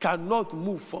cannot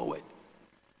move forward.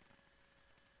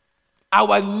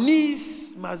 Our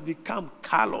knees must become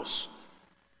callous,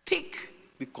 thick,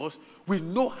 because we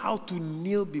know how to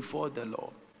kneel before the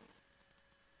Lord.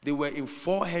 They were in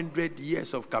 400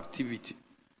 years of captivity.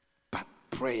 But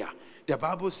prayer. The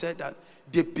Bible said that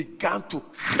they began to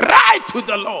cry to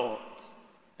the Lord.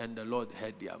 And the Lord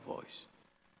heard their voice.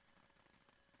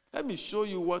 Let me show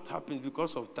you what happens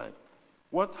because of time.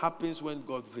 What happens when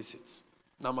God visits?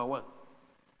 Number one,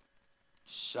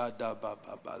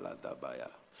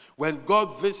 Shadabababaladabaya. When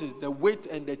God visits, the weight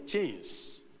and the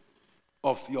chains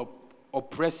of your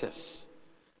oppressors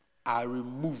are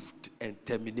removed and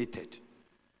terminated.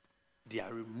 They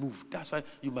are removed. That's why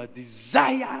you must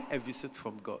desire a visit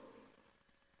from God.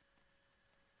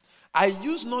 I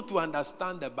used not to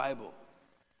understand the Bible.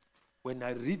 When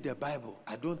I read the Bible,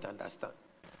 I don't understand.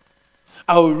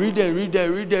 I will read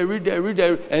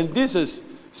it. And this is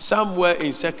somewhere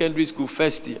in secondary school,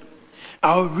 first year.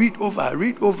 I'll read over.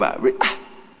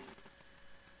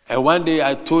 And one day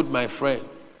I told my friend,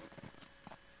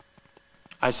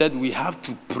 I said, we have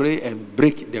to pray and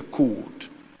break the code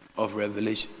of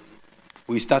revelation.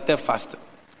 We started fasting.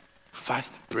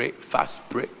 Fast, pray, fast,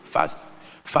 pray, fast.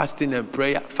 Fasting and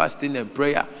prayer.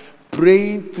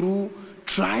 Praying through,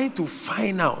 trying to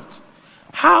find out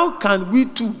how can we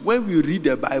too, when we read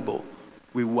the Bible,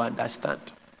 we will understand.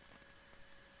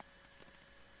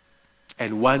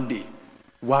 And one day,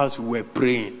 whilst we were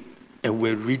praying and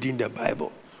we were reading the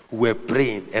Bible,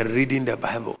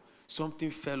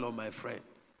 something fell on my friend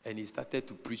and he started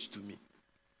to preach to me.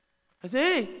 I said,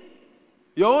 hey,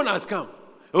 your own has come.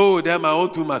 Oh, then my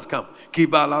own too must come. Oh,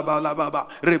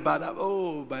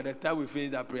 by the time we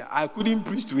finished that prayer, I couldn't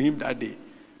preach to him that day.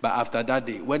 But after that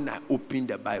day, when I opened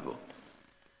the Bible,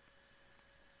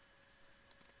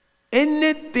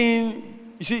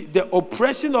 anything, you see, the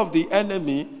oppression of the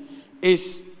enemy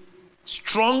is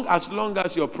strong as long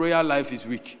as your prayer life is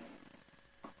weak.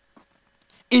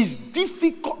 It's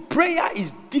difficult. Prayer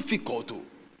is difficult too.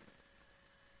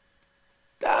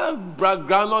 That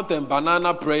groundnut and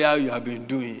banana prayer you have been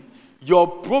doing, your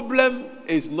problem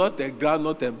is not a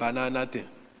groundnut and banana thing.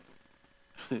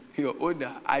 Your own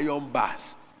iron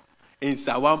bars. In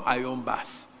Sawam iron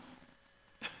bars.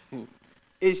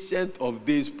 Ancient of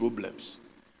these problems.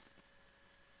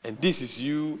 And this is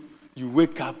you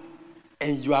wake up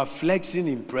and you are flexing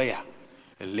in prayer.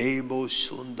 Lebo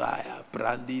Sundaya,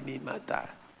 Brandini Mata,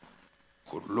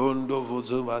 Kurlondo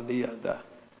Vozomani and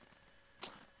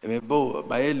Emebo,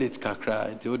 my elite kakra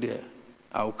until there.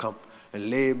 I'll come.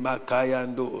 Le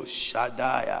Makayando,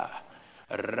 Shadaya,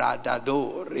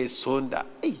 Radado, Resonda.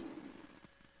 Hey.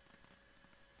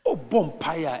 Oh,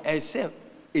 Bompire, I say,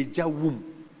 Eja womb.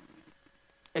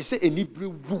 I say, an Hebrew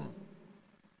womb.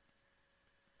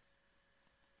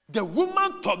 The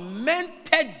woman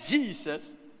tormented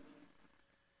Jesus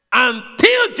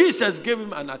until Jesus gave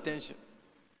him an attention.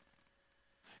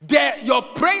 Your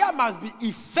prayer must be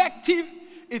effective,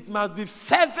 it must be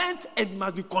fervent, it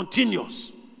must be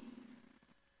continuous.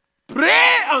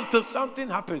 Pray until something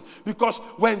happens. Because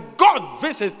when God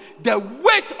visits, the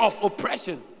weight of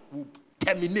oppression will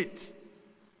terminate.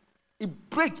 It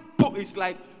breaks. It's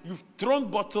like you've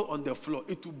thrown bottle on the floor.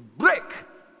 It will break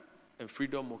and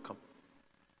freedom will come.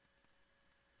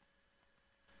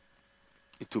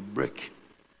 It will break.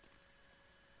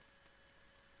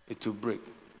 It will break.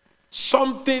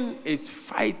 Something is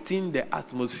fighting the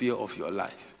atmosphere of your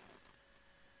life.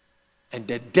 And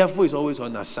the devil is always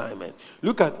on assignment.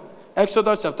 Look at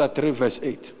Exodus chapter 3 verse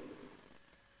 8.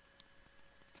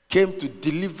 Came to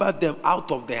deliver them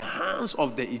out of the hands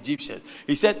of the Egyptians.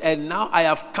 He said, and now I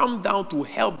have come down to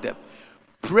help them.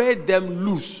 Pray them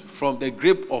loose from the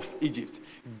grip of Egypt.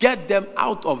 Get them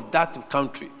out of that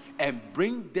country and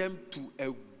bring them to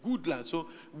a good land. So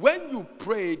when you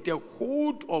pray, the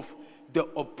hold of the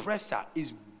oppressor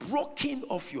is broken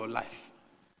off your life.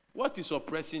 What is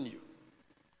oppressing you?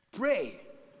 Pray.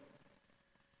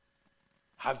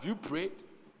 Have you prayed?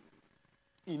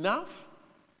 Enough?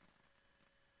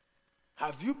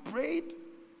 Have you prayed?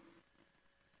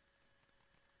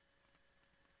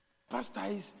 Pastor,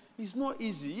 it's not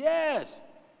easy. Yes.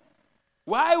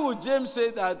 Why would James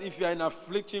say that if you are in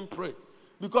affliction, pray?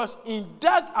 Because in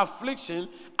that affliction,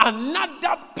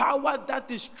 another power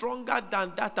that is stronger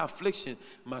than that affliction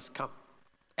must come.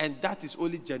 And that is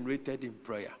only generated in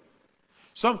prayer.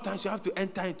 Sometimes you have to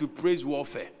enter into praise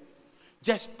warfare.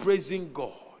 Just praising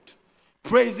God.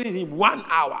 Praising Him 1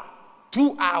 hour,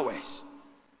 2 hours.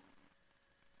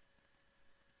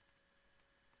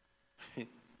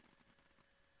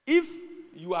 If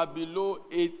you are below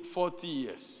 40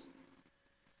 years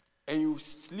and you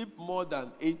sleep more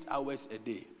than 8 hours a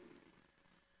day,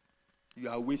 you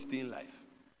are wasting life.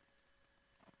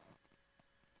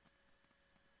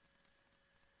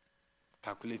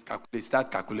 Calculate,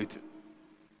 start calculating.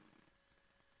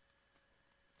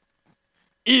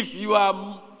 If you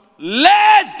are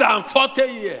less than 40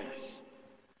 years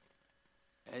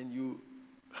and you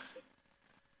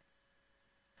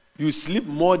sleep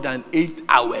more than 8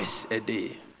 hours a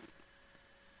day,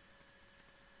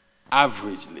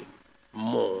 averagely,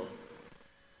 more.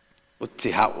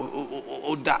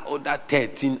 Other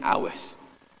 13 hours.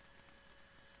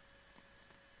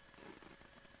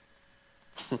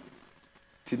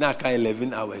 Tinaka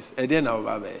 11 hours. And then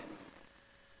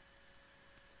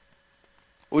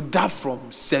Oda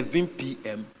from 7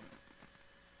 p.m.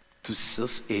 to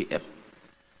 6 a.m.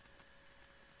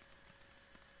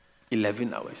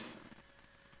 11 hours.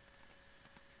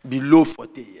 Below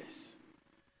 40 years.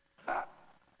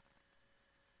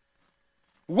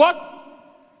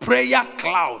 What prayer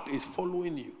cloud is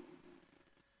following you?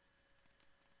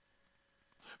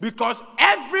 Because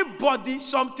everybody,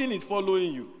 something is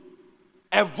following you.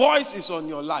 A voice is on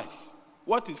your life.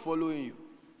 What is following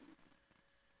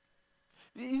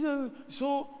you?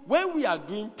 So when we are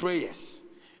doing prayers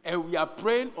and we are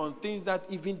praying on things that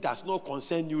even does not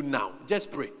concern you now,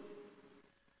 just pray.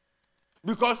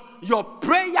 Because your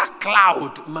prayer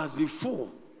cloud must be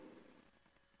full.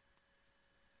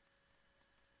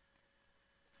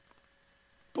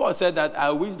 Paul said that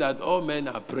I wish that all men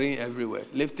are praying everywhere,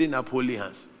 lifting up holy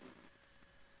hands.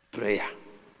 Prayer.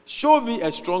 Show me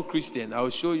a strong Christian. I will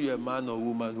show you a man or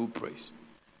woman who prays.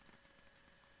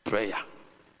 Prayer.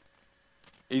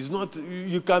 It's not,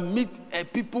 you can meet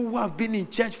people who have been in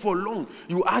church for long.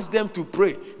 You ask them to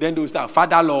pray. Then they will start,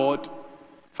 Father Lord,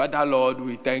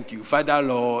 we thank you. Father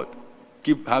Lord,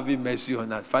 keep having mercy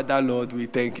on us. Father Lord, we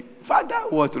thank you. Father,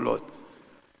 what Lord?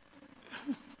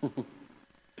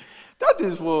 That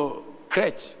is for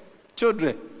crèche,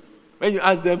 children. When you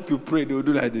ask them to pray, they will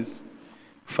do like this.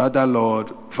 Father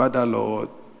Lord,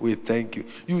 we thank you.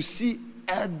 You see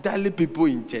elderly people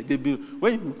in church.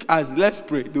 When you ask, let's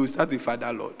pray, they will start with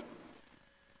Father Lord.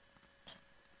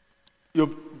 Your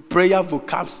prayer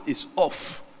vocabs is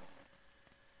off.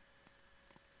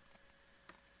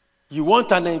 You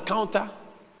want an encounter?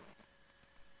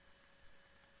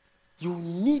 You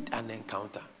need an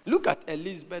encounter. Look at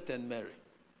Elizabeth and Mary.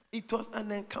 It was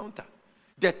an encounter.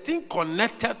 The thing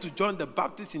connected to John the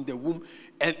Baptist in the womb,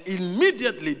 and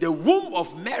immediately the womb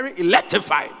of Mary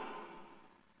electrified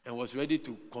and was ready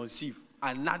to conceive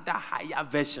another higher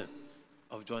version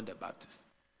of John the Baptist.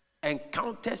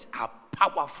 Encounters are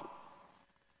powerful.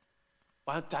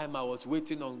 One time I was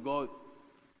waiting on God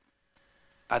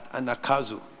at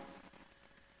Anakazo,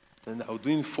 and I was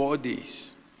doing 4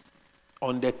 days.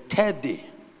 On the third day,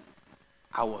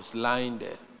 I was lying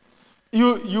there.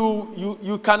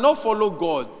 You cannot follow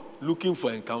God looking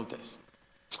for encounters.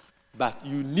 But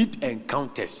you need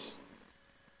encounters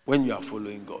when you are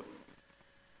following God.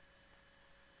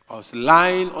 I was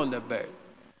lying on the bed.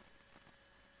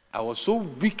 I was so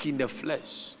weak in the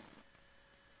flesh.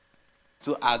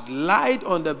 So I'd lied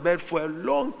on the bed for a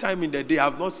long time in the day. I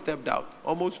have not stepped out.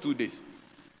 Almost 2 days.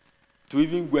 To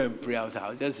even go and pray. I was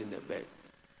just in the bed.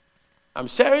 I'm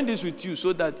sharing this with you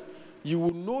so that you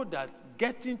will know that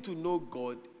getting to know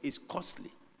God is costly.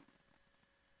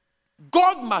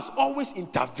 God must always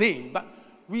intervene, but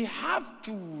we have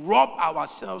to rub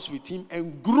ourselves with Him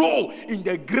and grow in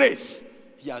the grace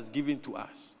He has given to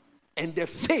us. And the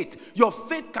faith, your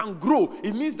faith can grow.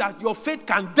 It means that your faith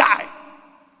can die.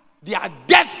 They are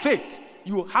dead faith.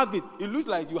 You have it. It looks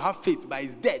like you have faith, but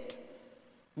it's dead.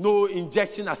 No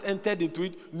injection has entered into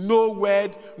it. No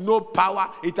word, no power.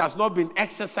 It has not been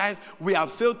exercised. We have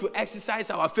failed to exercise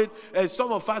our faith. And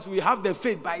some of us, we have the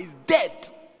faith, but it's dead.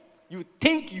 You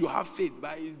think you have faith,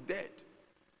 but it's dead.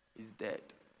 It's dead.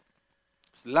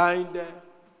 It's lying there,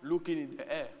 looking in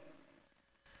the air.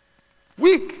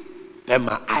 Weak. Then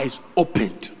my eyes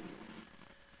opened.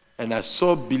 And I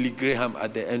saw Billy Graham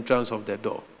at the entrance of the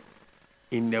door.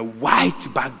 In a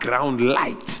white background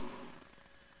light.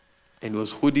 And he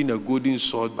was holding a golden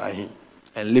sword by him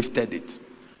and lifted it.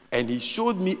 And he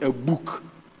showed me a book.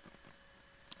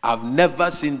 I've never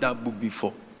seen that book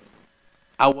before.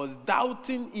 I was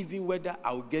doubting even whether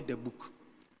I would get the book.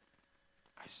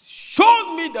 He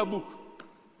showed me the book.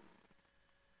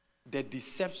 The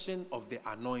Deception of the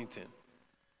Anointing.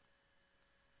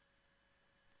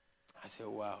 I said,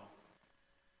 wow.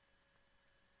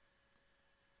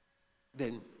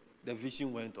 Then the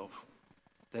vision went off.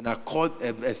 Then I called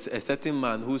a certain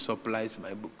man who supplies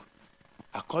my book.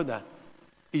 I called her.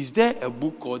 Is there a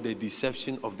book called The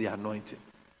Deception of the Anointing?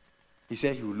 He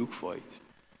said he will look for it.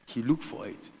 He looked for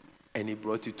it. And he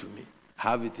brought it to me. I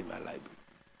have it in my library.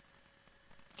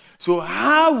 So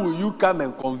how will you come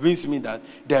and convince me that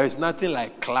there is nothing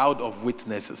like cloud of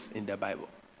witnesses in the Bible?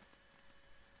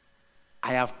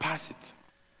 I have passed it.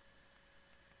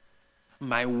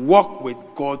 My walk with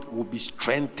God will be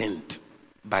strengthened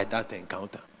by that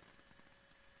encounter.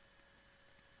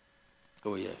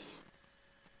 Oh yes.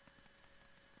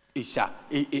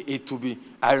 It will be.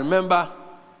 I remember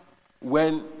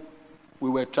when we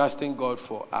were trusting God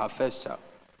for our first child.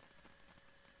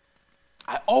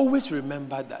 I always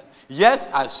remember that. Yes,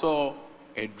 I saw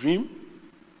a dream.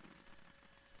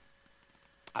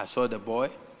 I saw the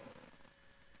boy.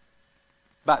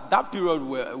 But that period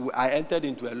where I entered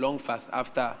into a long fast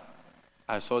after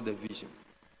I saw the vision.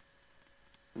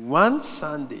 One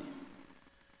Sunday,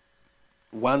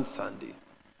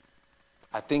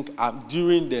 I think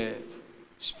during the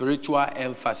spiritual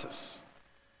emphasis,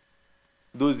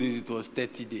 those days it was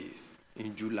 30 days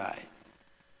in July.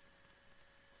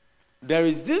 There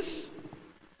is this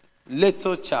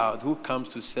little child who comes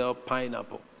to sell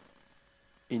pineapple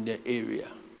in the area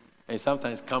and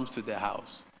sometimes comes to the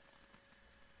house.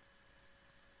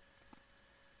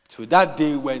 So that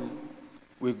day when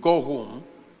we go home,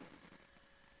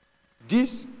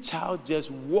 this child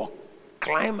just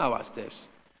climbed our steps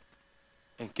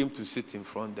and came to sit in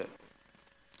front there.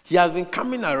 He has been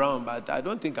coming around, but I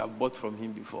don't think I've bought from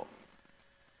him before.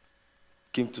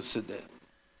 Came to sit there.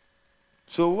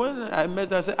 So when I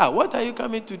met, I said, what are you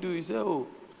coming to do? He said,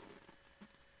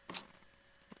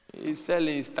 he's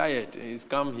selling, he's tired, he's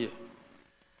come here.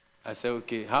 I said,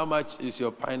 okay, how much is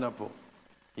your pineapple?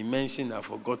 He mentioned, I've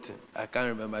forgotten. I can't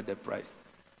remember the price.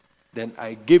 Then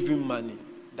I gave him money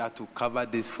that will cover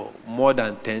this for more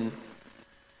than 10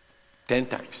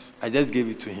 times. I just gave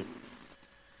it to him.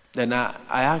 Then I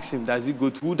asked him, does he go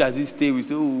to, who does he stay with?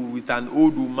 With an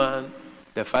old woman.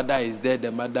 The father is dead,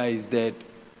 the mother is dead.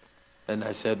 And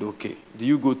I said, okay. Do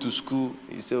you go to school?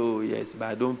 He said, yes, but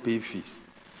I don't pay fees.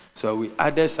 So we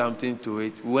added something to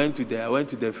it. I went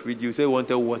to the fridge. He said he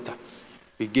wanted water.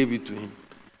 We gave it to him.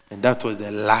 And that was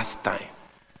the last time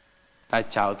that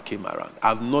child came around.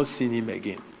 I've not seen him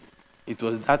again. It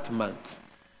was that month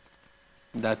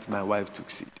that my wife took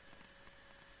seed.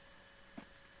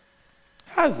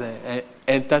 As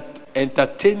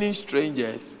entertaining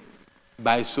strangers,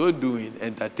 by so doing,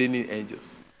 entertaining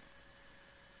angels.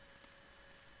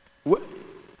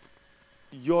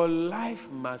 Your life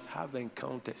must have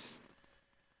encounters.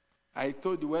 I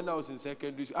told you when I was in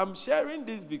secondary school, I'm sharing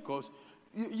this because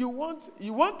you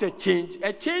want a change.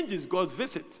 A change is God's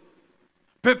visit.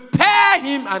 Prepare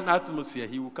him an atmosphere,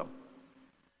 he will come.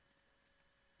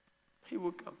 He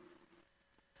will come.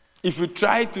 If you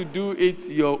try to do it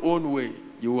your own way,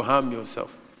 you will harm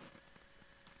yourself.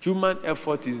 Human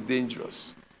effort is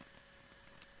dangerous.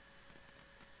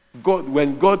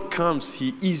 When God comes,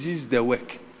 he eases the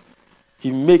work. He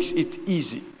makes it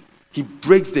easy. He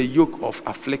breaks the yoke of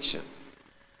affliction.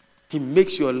 He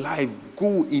makes your life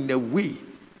go in a way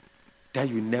that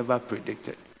you never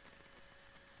predicted.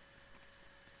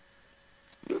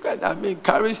 Look at that.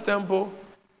 Carrie's temple.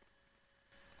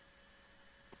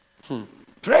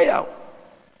 Prayer.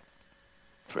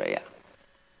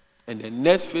 And the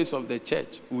next phase of the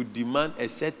church would demand a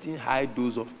certain high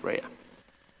dose of prayer.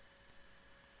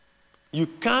 You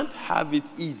can't have it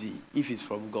easy if it's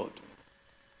from God.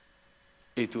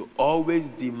 It will always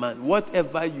demand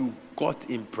whatever you got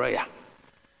in prayer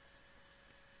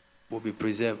will be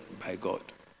preserved by God.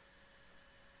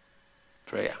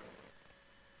 Prayer.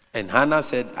 And Hannah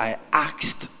said, I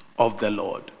asked of the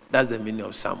Lord. That's the meaning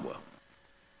of Samuel.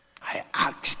 I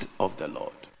asked of the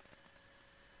Lord.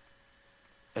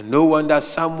 And no wonder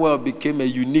Samuel became a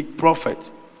unique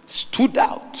prophet, stood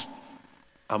out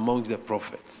amongst the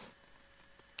prophets.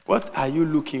 What are you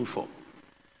looking for?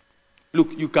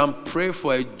 Look, you can pray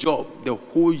for a job the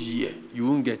whole year. You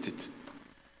won't get it.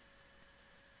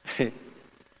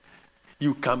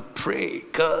 You can pray.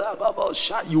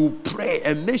 You pray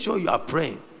and make sure you are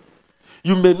praying.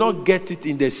 You may not get it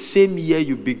in the same year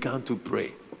you began to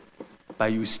pray.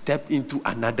 But you step into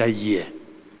another year.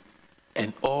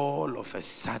 And all of a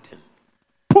sudden,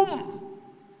 boom!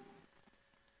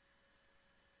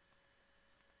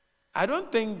 I don't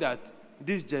think that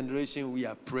this generation we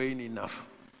are praying enough.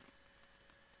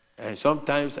 And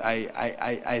sometimes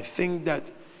I think that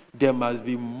there must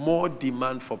be more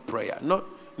demand for prayer.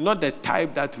 Not the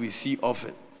type that we see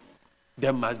often.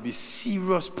 There must be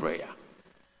serious prayer.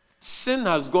 Sin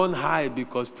has gone high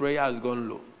because prayer has gone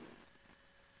low.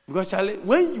 Because Charlie,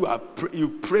 when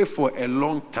you pray for a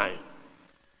long time,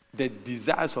 the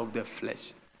desires of the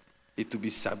flesh, it will be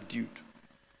subdued.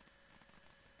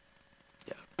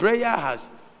 Yeah. Prayer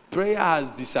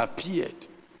has disappeared.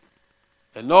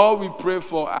 And all we pray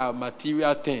for are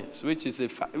material things, which is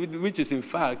in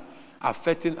fact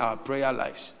affecting our prayer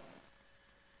lives.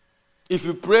 If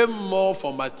you pray more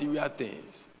for material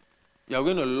things, you are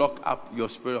going to lock up your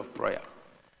spirit of prayer.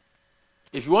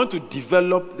 If you want to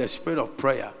develop the spirit of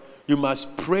prayer, you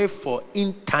must pray for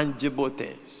intangible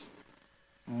things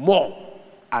more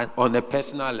on a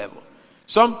personal level.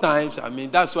 Sometimes,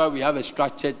 that's why we have a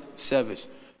structured service.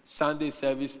 Sunday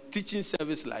service, teaching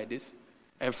service like this.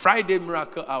 And Friday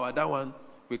miracle hour, that one,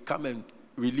 we come and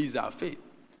release our faith.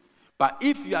 But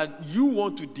if you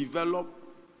want to develop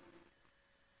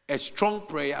a strong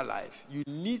prayer life, you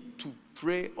need to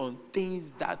pray on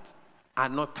things that are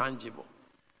not tangible.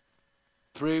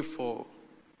 Pray for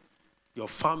your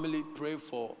family, pray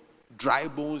for dry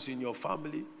bones in your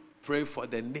family, pray for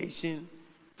the nation,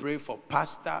 pray for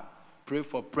pastor, pray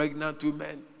for pregnant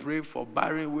women, pray for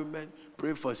barren women,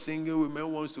 pray for single women who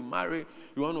wants to marry.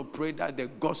 You want to pray that the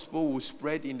gospel will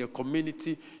spread in the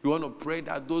community. You want to pray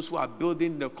that those who are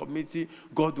building the community,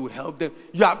 God will help them.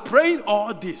 You are praying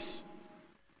all this.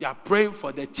 You are praying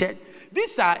for the church.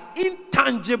 These are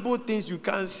intangible things you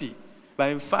can't see.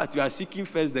 But in fact, you are seeking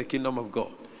first the kingdom of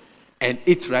God and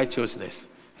its righteousness,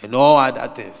 and all other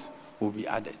things will be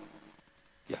added.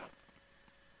 Yeah.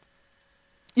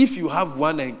 If you have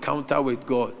one encounter with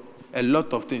God, a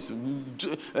lot of things.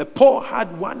 Paul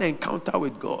had one encounter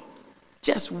with God.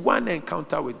 Just one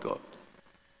encounter with God.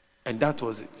 And that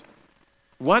was it.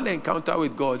 One encounter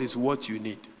with God is what you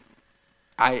need.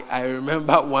 I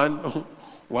remember one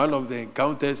of the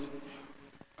encounters.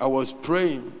 I was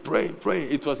praying.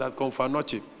 It was at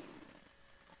Confanoche.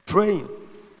 Praying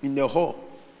in the hall.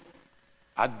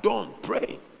 At dawn,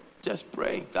 praying. Just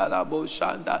praying. Praying.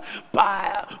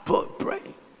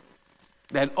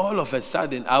 Then all of a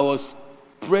sudden, I was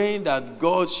praying that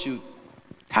God should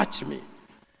touch me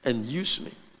and use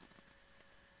me.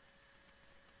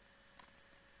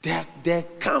 There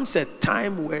comes a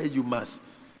time where you must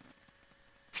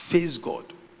face God,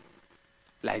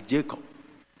 like Jacob.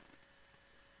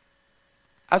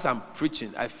 As I'm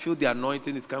preaching, I feel the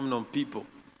anointing is coming on people.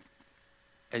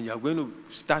 And you're going to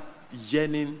start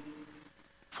yearning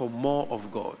for more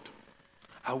of God.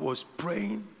 I was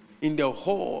praying in the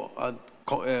hall at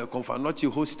Confanoche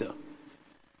Hostel.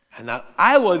 And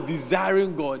I was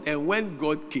desiring God. And when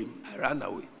God came, I ran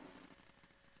away.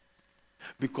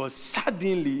 Because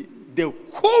suddenly, the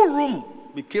whole room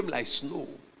became like snow.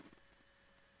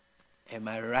 And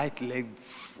my right leg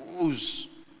froze.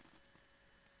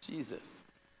 Jesus.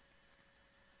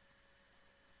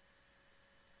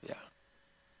 Yeah.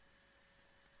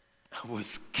 I was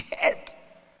scared.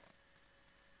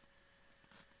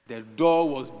 The door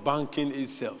was banking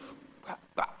itself.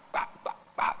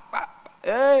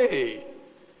 Hey!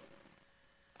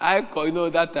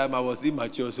 That time I was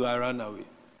immature, so I ran away.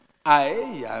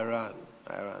 I ran.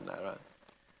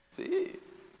 See?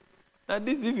 Now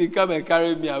this, if you come and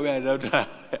carry me away,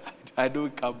 I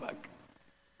don't come back.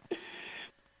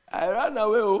 I ran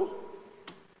away.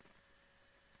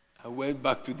 I went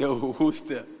back to the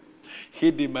hostel,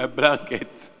 hid in my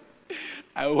blanket.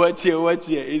 I watch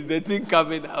here. Is the thing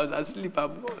coming? I was asleep.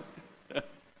 I'm gone.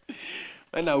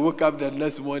 When I woke up the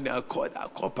next morning, I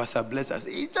called Pastor Bless. I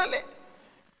said, hey, Charlie,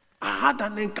 I had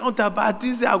an encounter, but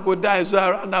this I could die, so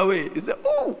I ran away. He said,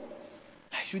 oh,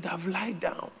 I should have lied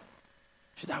down.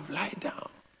 You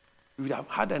would have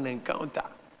had an encounter.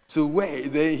 So where?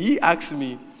 Then he asked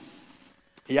me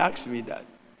that,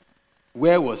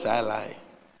 where was I lying?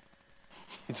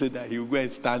 So that he would go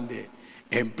and stand there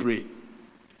and pray.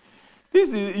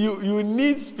 This is you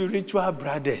need spiritual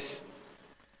brothers.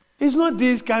 It's not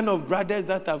these kind of brothers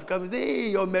that have come and say, hey,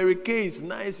 your Mary Kay is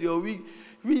nice, you're weak.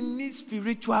 We need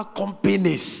spiritual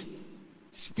companies,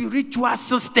 spiritual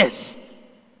sisters.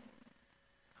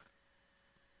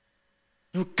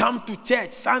 You come to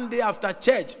church Sunday after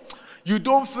church. You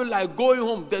don't feel like going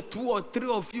home. The 2 or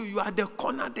 3 of you are at the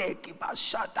corner there. You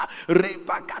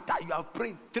have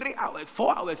prayed 3 hours,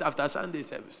 4 hours after Sunday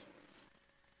service.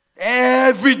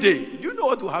 Every day. Do you know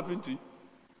what will happen to you?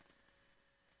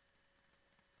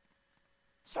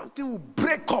 Something will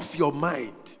break off your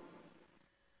mind.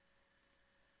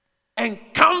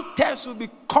 Encounters will be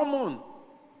common.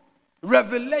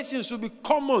 Revelations will be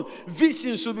common.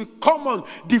 Visions will be common.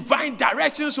 Divine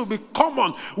directions will be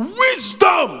common.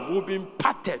 Wisdom will be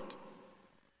imparted.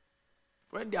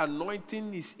 When the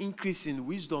anointing is increasing,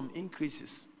 wisdom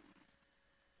increases.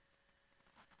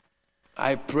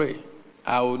 I pray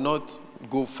I will not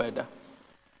go further.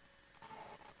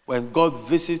 When God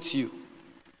visits you,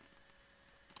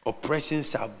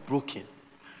 oppressions are broken.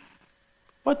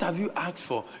 What have you asked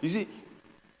for? You see,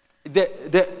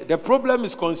 the problem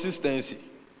is consistency.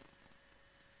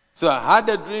 So I had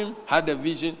a dream, had a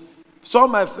vision, saw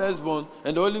my firstborn,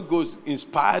 and the Holy Ghost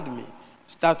inspired me.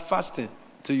 Start fasting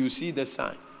till you see the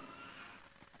sign.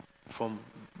 From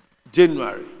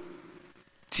January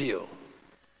till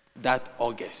that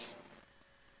August.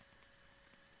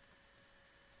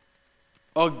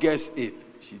 August 8th,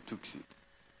 she took seed.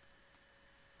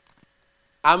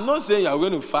 I'm not saying you're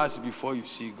going to fast before you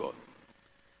see God.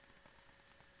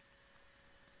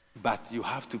 But you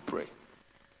have to pray.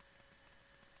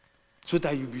 So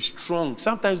that you be strong.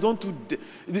 Sometimes don't you,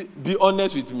 be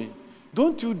honest with me.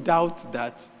 Don't you doubt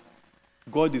that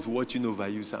God is watching over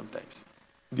you sometimes?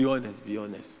 Be honest, be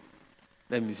honest.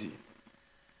 Let me see.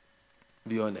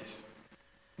 Be honest.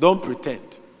 Don't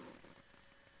pretend.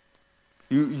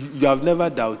 You have never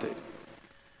doubted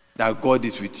that God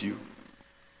is with you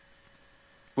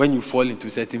when you fall into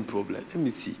certain problems. Let me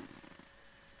see.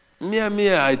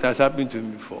 It has happened to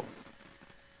me before.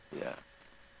 Yeah.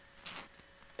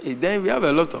 Hey, then we have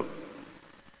a lot of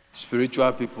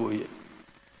spiritual people here.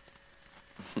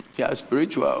 Yeah,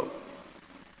 spiritual.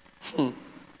 You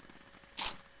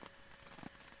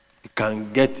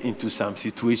can get into some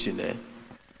situation,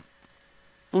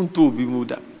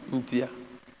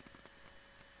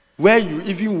 where you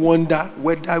even wonder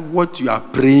whether what you are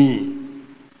praying,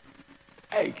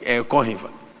 call him.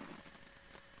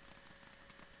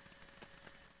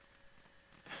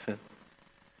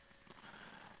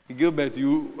 Gilbert,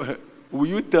 will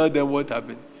you tell them what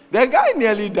happened? The guy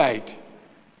nearly died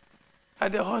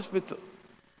at the hospital.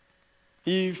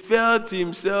 He felt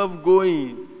himself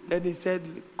going. Then he said,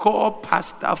 call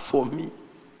pastor for me.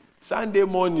 Sunday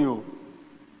morning,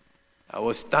 I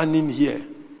was standing here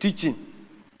teaching.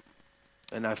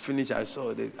 And I finished, I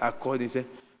called him and said,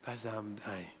 Pastor, I'm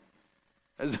dying.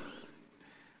 As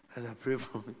I pray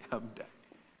for me, I'm dying.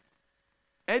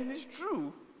 And it's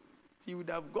true. He would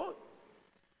have gone.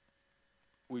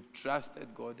 We trusted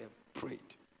God and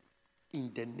prayed.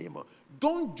 In the name of...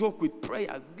 Don't joke with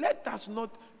prayer. Let us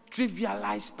not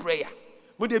trivialize prayer.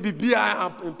 What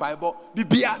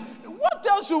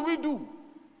else should we do?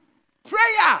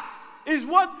 Prayer is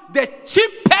what the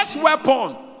cheapest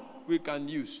weapon we can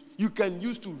use. You can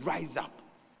use to rise up.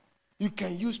 You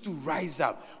can use to rise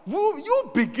up. You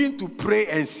begin to pray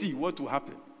and see what will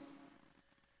happen.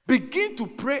 Begin to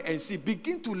pray and see.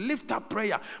 Begin to lift up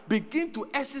prayer. Begin to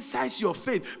exercise your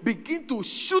faith. Begin to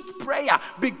shoot prayer.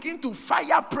 Begin to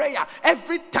fire prayer.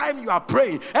 Every time you are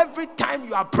praying. Every time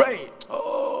you are praying.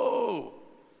 Oh,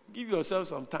 give yourself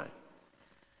some time.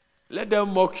 Let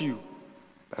them mock you,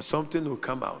 but something will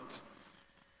come out.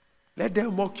 Let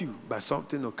them mock you, but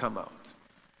something will come out.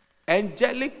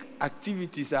 Angelic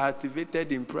activities are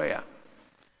activated in prayer.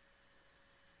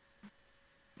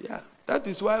 Yeah. That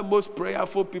is why most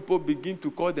prayerful people begin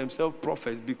to call themselves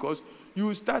prophets, because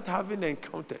you start having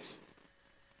encounters.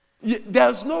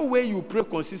 There's no way you pray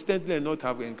consistently and not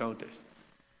have encounters.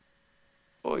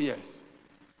 Oh, yes.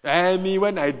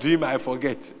 When I dream, I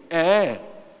forget.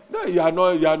 No, you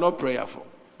are not prayerful.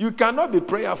 You cannot be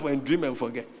prayerful and dream and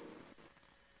forget.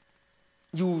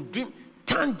 You dream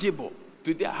tangible.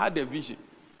 Today I had a vision.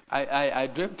 I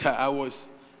dreamt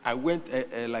I went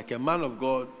like a man of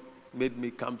God made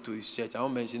me come to his church. I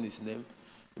won't mention his name.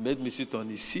 He made me sit on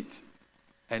his seat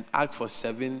and asked for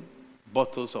 7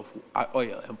 bottles of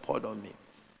oil and poured on me.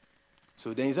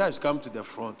 So then he said I should come to the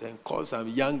front and call some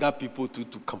younger people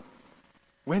to come.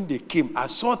 When they came, I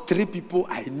saw 3 people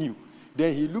I knew.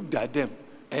 Then he looked at them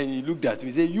and he looked at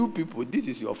me. He said, you people, this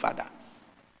is your father.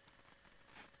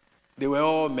 They were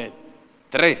all men.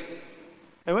 3.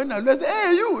 And when I said,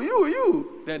 hey,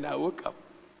 you. Then I woke up.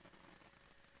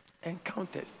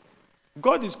 Encounters.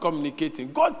 God is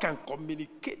communicating. God can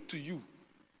communicate to you.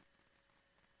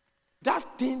 That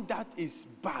thing that is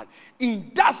bad.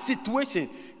 In that situation,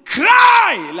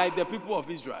 cry like the people of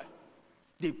Israel.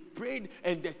 They prayed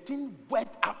and the thing went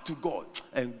up to God.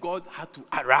 And God had to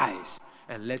arise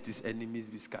and let his enemies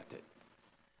be scattered.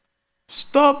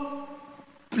 Stop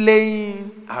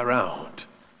playing around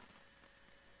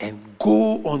and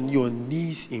go on your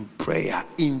knees in prayer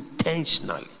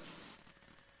intentionally.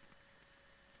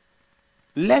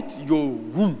 Let your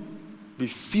room be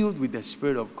filled with the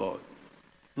Spirit of God,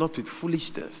 not with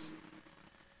foolishness.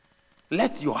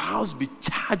 Let your house be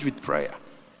charged with prayer.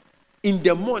 In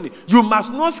the morning, you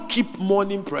must not skip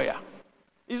morning prayer.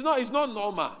 It's not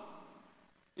normal.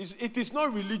 It is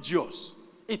not religious.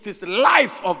 It is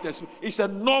life of the Spirit. It's a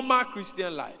normal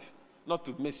Christian life, not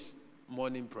to miss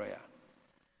morning prayer.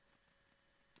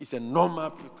 It's a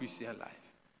normal Christian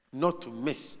life, not to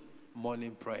miss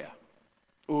morning prayer.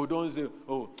 Oh, don't say,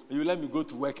 oh, you let me go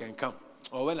to work and come.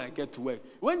 Or when I get to work.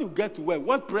 When you get to work,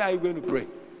 what prayer are you going to pray?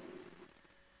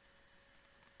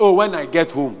 Oh, when I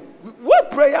get home.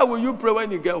 What prayer will you pray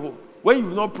when you get home? When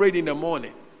you've not prayed in the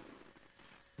morning.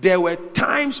 There were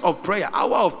times of prayer,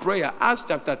 hour of prayer, Acts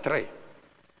chapter 3.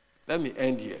 Let me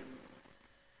end here.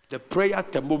 The prayer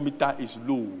thermometer is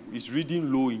low. It's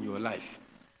reading low in your life.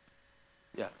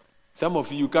 Yeah. Some of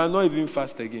you cannot even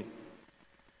fast again.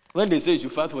 When they say you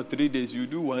should fast for 3 days, you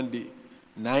do 1 day,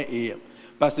 9 a.m.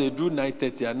 Pastor, you do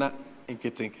 9:30, and not in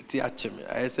Ketenketi.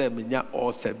 I said, Minya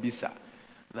or Sebisa.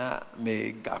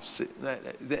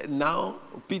 Now,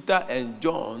 Peter and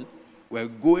John were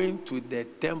going to the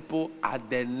temple at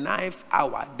the 9th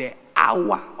hour, the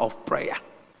hour of prayer.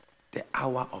 The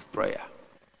hour of prayer.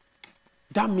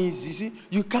 That means, you see,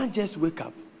 you can't just wake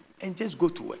up and just go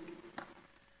to work.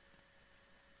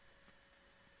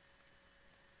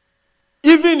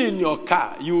 Even in your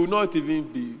car, you will not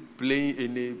even be playing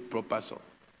any proper song.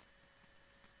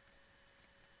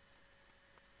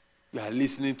 You are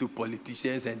listening to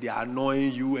politicians and they are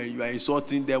annoying you and you are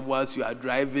insulting them whilst you are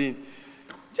driving.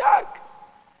 Jack!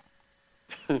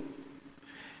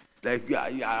 Like you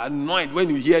are annoyed when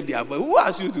you hear their voice. Who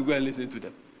asked you to go and listen to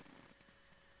them?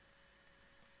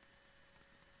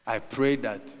 I pray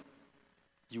that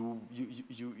you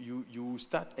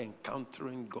start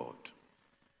encountering God.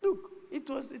 Look, it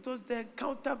was the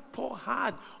encounter Paul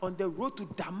had on the road to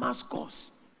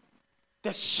Damascus.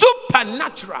 The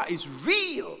supernatural is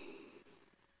real.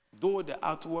 Though the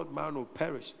outward man will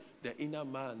perish, the inner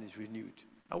man is renewed.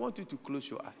 I want you to close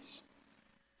your eyes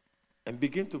and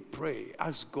begin to pray.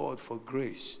 Ask God for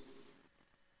grace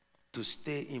to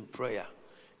stay in prayer.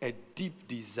 A deep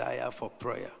desire for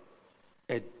prayer.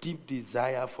 A deep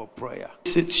desire for prayer. He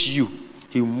sets you.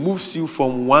 He moves you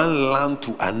from one land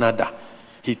to another.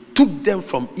 He took them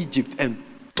from Egypt and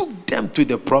took them to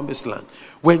the promised land.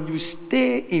 When you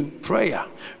stay in prayer,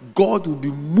 God will be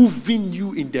moving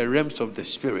you in the realms of the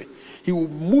spirit. He will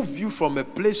move you from a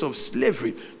place of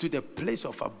slavery to the place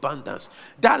of abundance.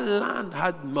 That land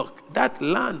had milk. That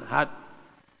land had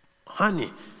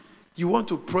honey. You want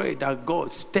to pray that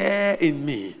God stir in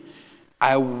me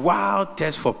a wild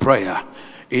thirst for prayer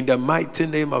in the mighty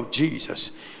name of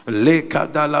Jesus. Le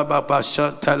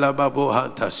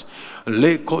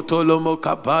kotolomo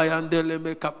kapayan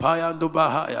deleme kapayan do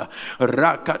bahaya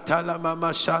rakatala mama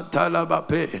shantala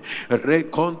bape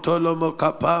rekontolomo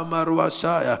kapa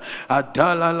maruasaya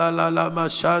adala la la la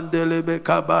mashandele me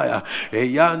kabaya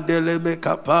eyandele me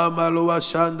kapa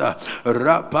maluashanda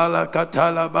rapala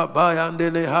katala babayan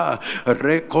deleha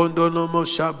rekondonomo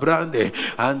shabrande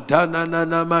andana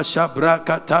nana mashabra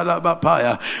katala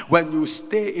bapaya. When you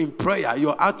stay in prayer,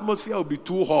 your atmosphere will be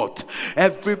too hot.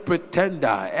 Every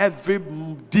pretender, every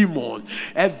demon,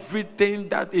 everything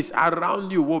that is around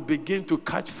you will begin to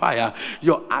catch fire.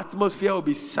 Your atmosphere will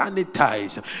be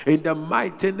sanitized in the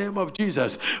mighty name of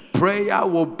Jesus. Prayer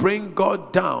will bring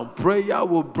God down. Prayer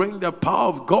will bring the power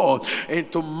of God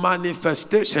into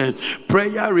manifestation.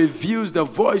 Prayer reveals the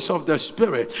voice of the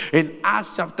Spirit. In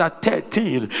Acts chapter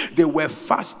 13, they were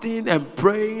fasting and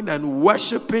praying and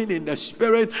worshiping in the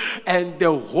Spirit, and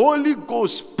the Holy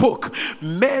Ghost spoke.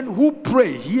 Men who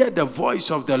pray hear the voice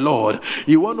of the Lord.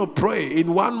 You want to pray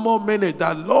in one more minute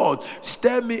that, Lord,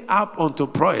 stir me up unto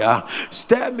prayer.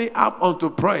 Stir me up unto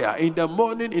prayer in the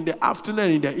morning, in the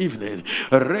afternoon, in the evening.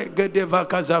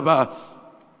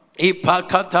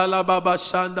 Ipakatala baba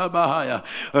shanda bahaya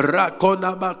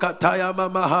rakona bakataya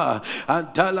mamaha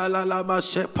antala la la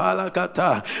mashepala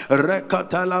kata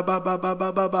rekatala baba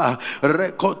baba baba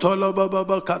rekotolo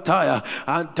baba kataya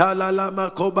antala la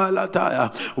makobalataya.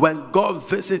 When God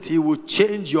visits, He will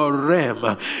change your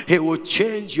realm. He will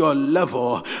change your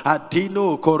level.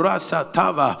 Adino korasa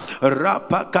tava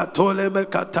rapakatole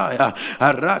mekataya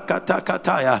rakata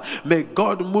kataya. May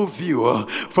God move you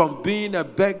from being a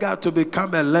beggar to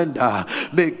become a lender.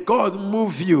 May God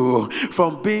move you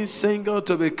from being single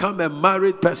to become a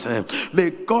married person. May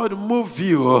God move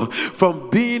you from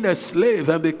being a slave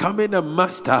and becoming a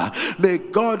master. May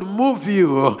God move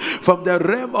you from the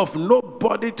realm of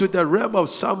nobody to the realm of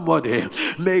somebody.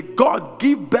 May God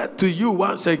give birth to you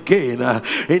once again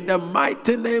in the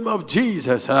mighty name of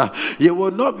Jesus. You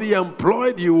will not be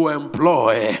employed, you will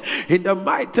employ. In the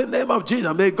mighty name of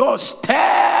Jesus, may God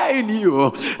stir in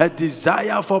you a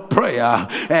desire for prayer,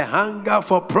 a hunger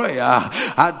for prayer.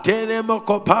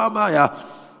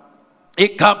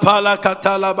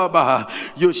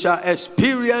 You shall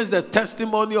experience the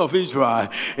testimony of Israel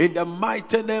in the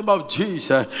mighty name of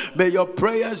Jesus. May your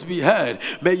prayers be heard.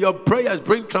 May your prayers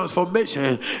bring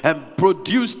transformation and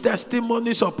produce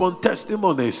testimonies upon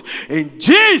testimonies. In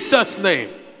Jesus' name,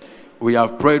 we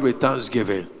have prayed with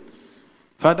thanksgiving.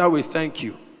 Father, we thank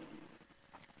you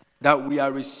that we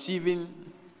are receiving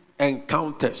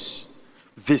encounters,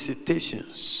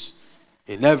 visitations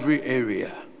in every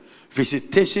area.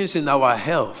 Visitations in our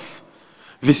health,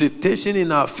 visitation in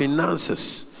our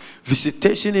finances,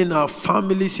 visitation in our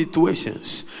family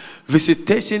situations,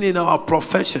 visitation in our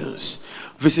professions,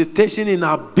 Visitation in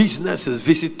our businesses,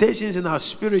 visitations in our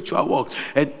spiritual walk.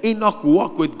 And Enoch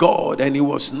walked with God and he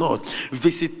was not.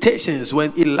 Visitations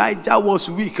when Elijah was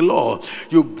weak, Lord,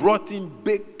 you brought him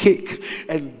big cake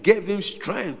and gave him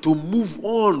strength to move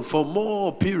on for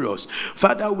more periods.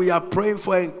 Father, we are praying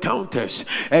for encounters,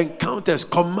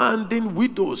 commanding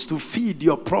widows to feed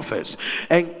your prophets,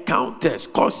 encounters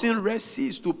causing Red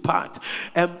Seas to part.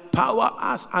 Empower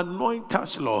us, anoint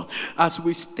us, Lord, as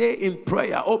we stay in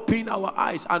prayer. Open our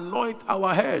eyes, anoint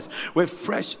our heads with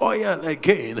fresh oil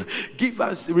again. Give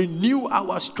us, renew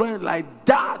our strength like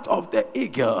that of the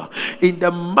eagle. In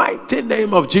the mighty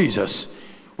name of Jesus,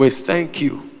 we thank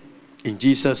you. In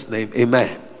Jesus' name,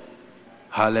 amen.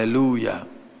 Hallelujah.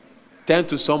 Turn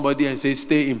to somebody and say,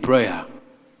 stay in prayer.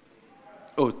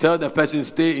 Oh, tell the person,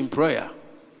 stay in prayer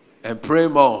and pray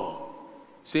more.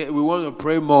 Say, we want to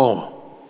pray more.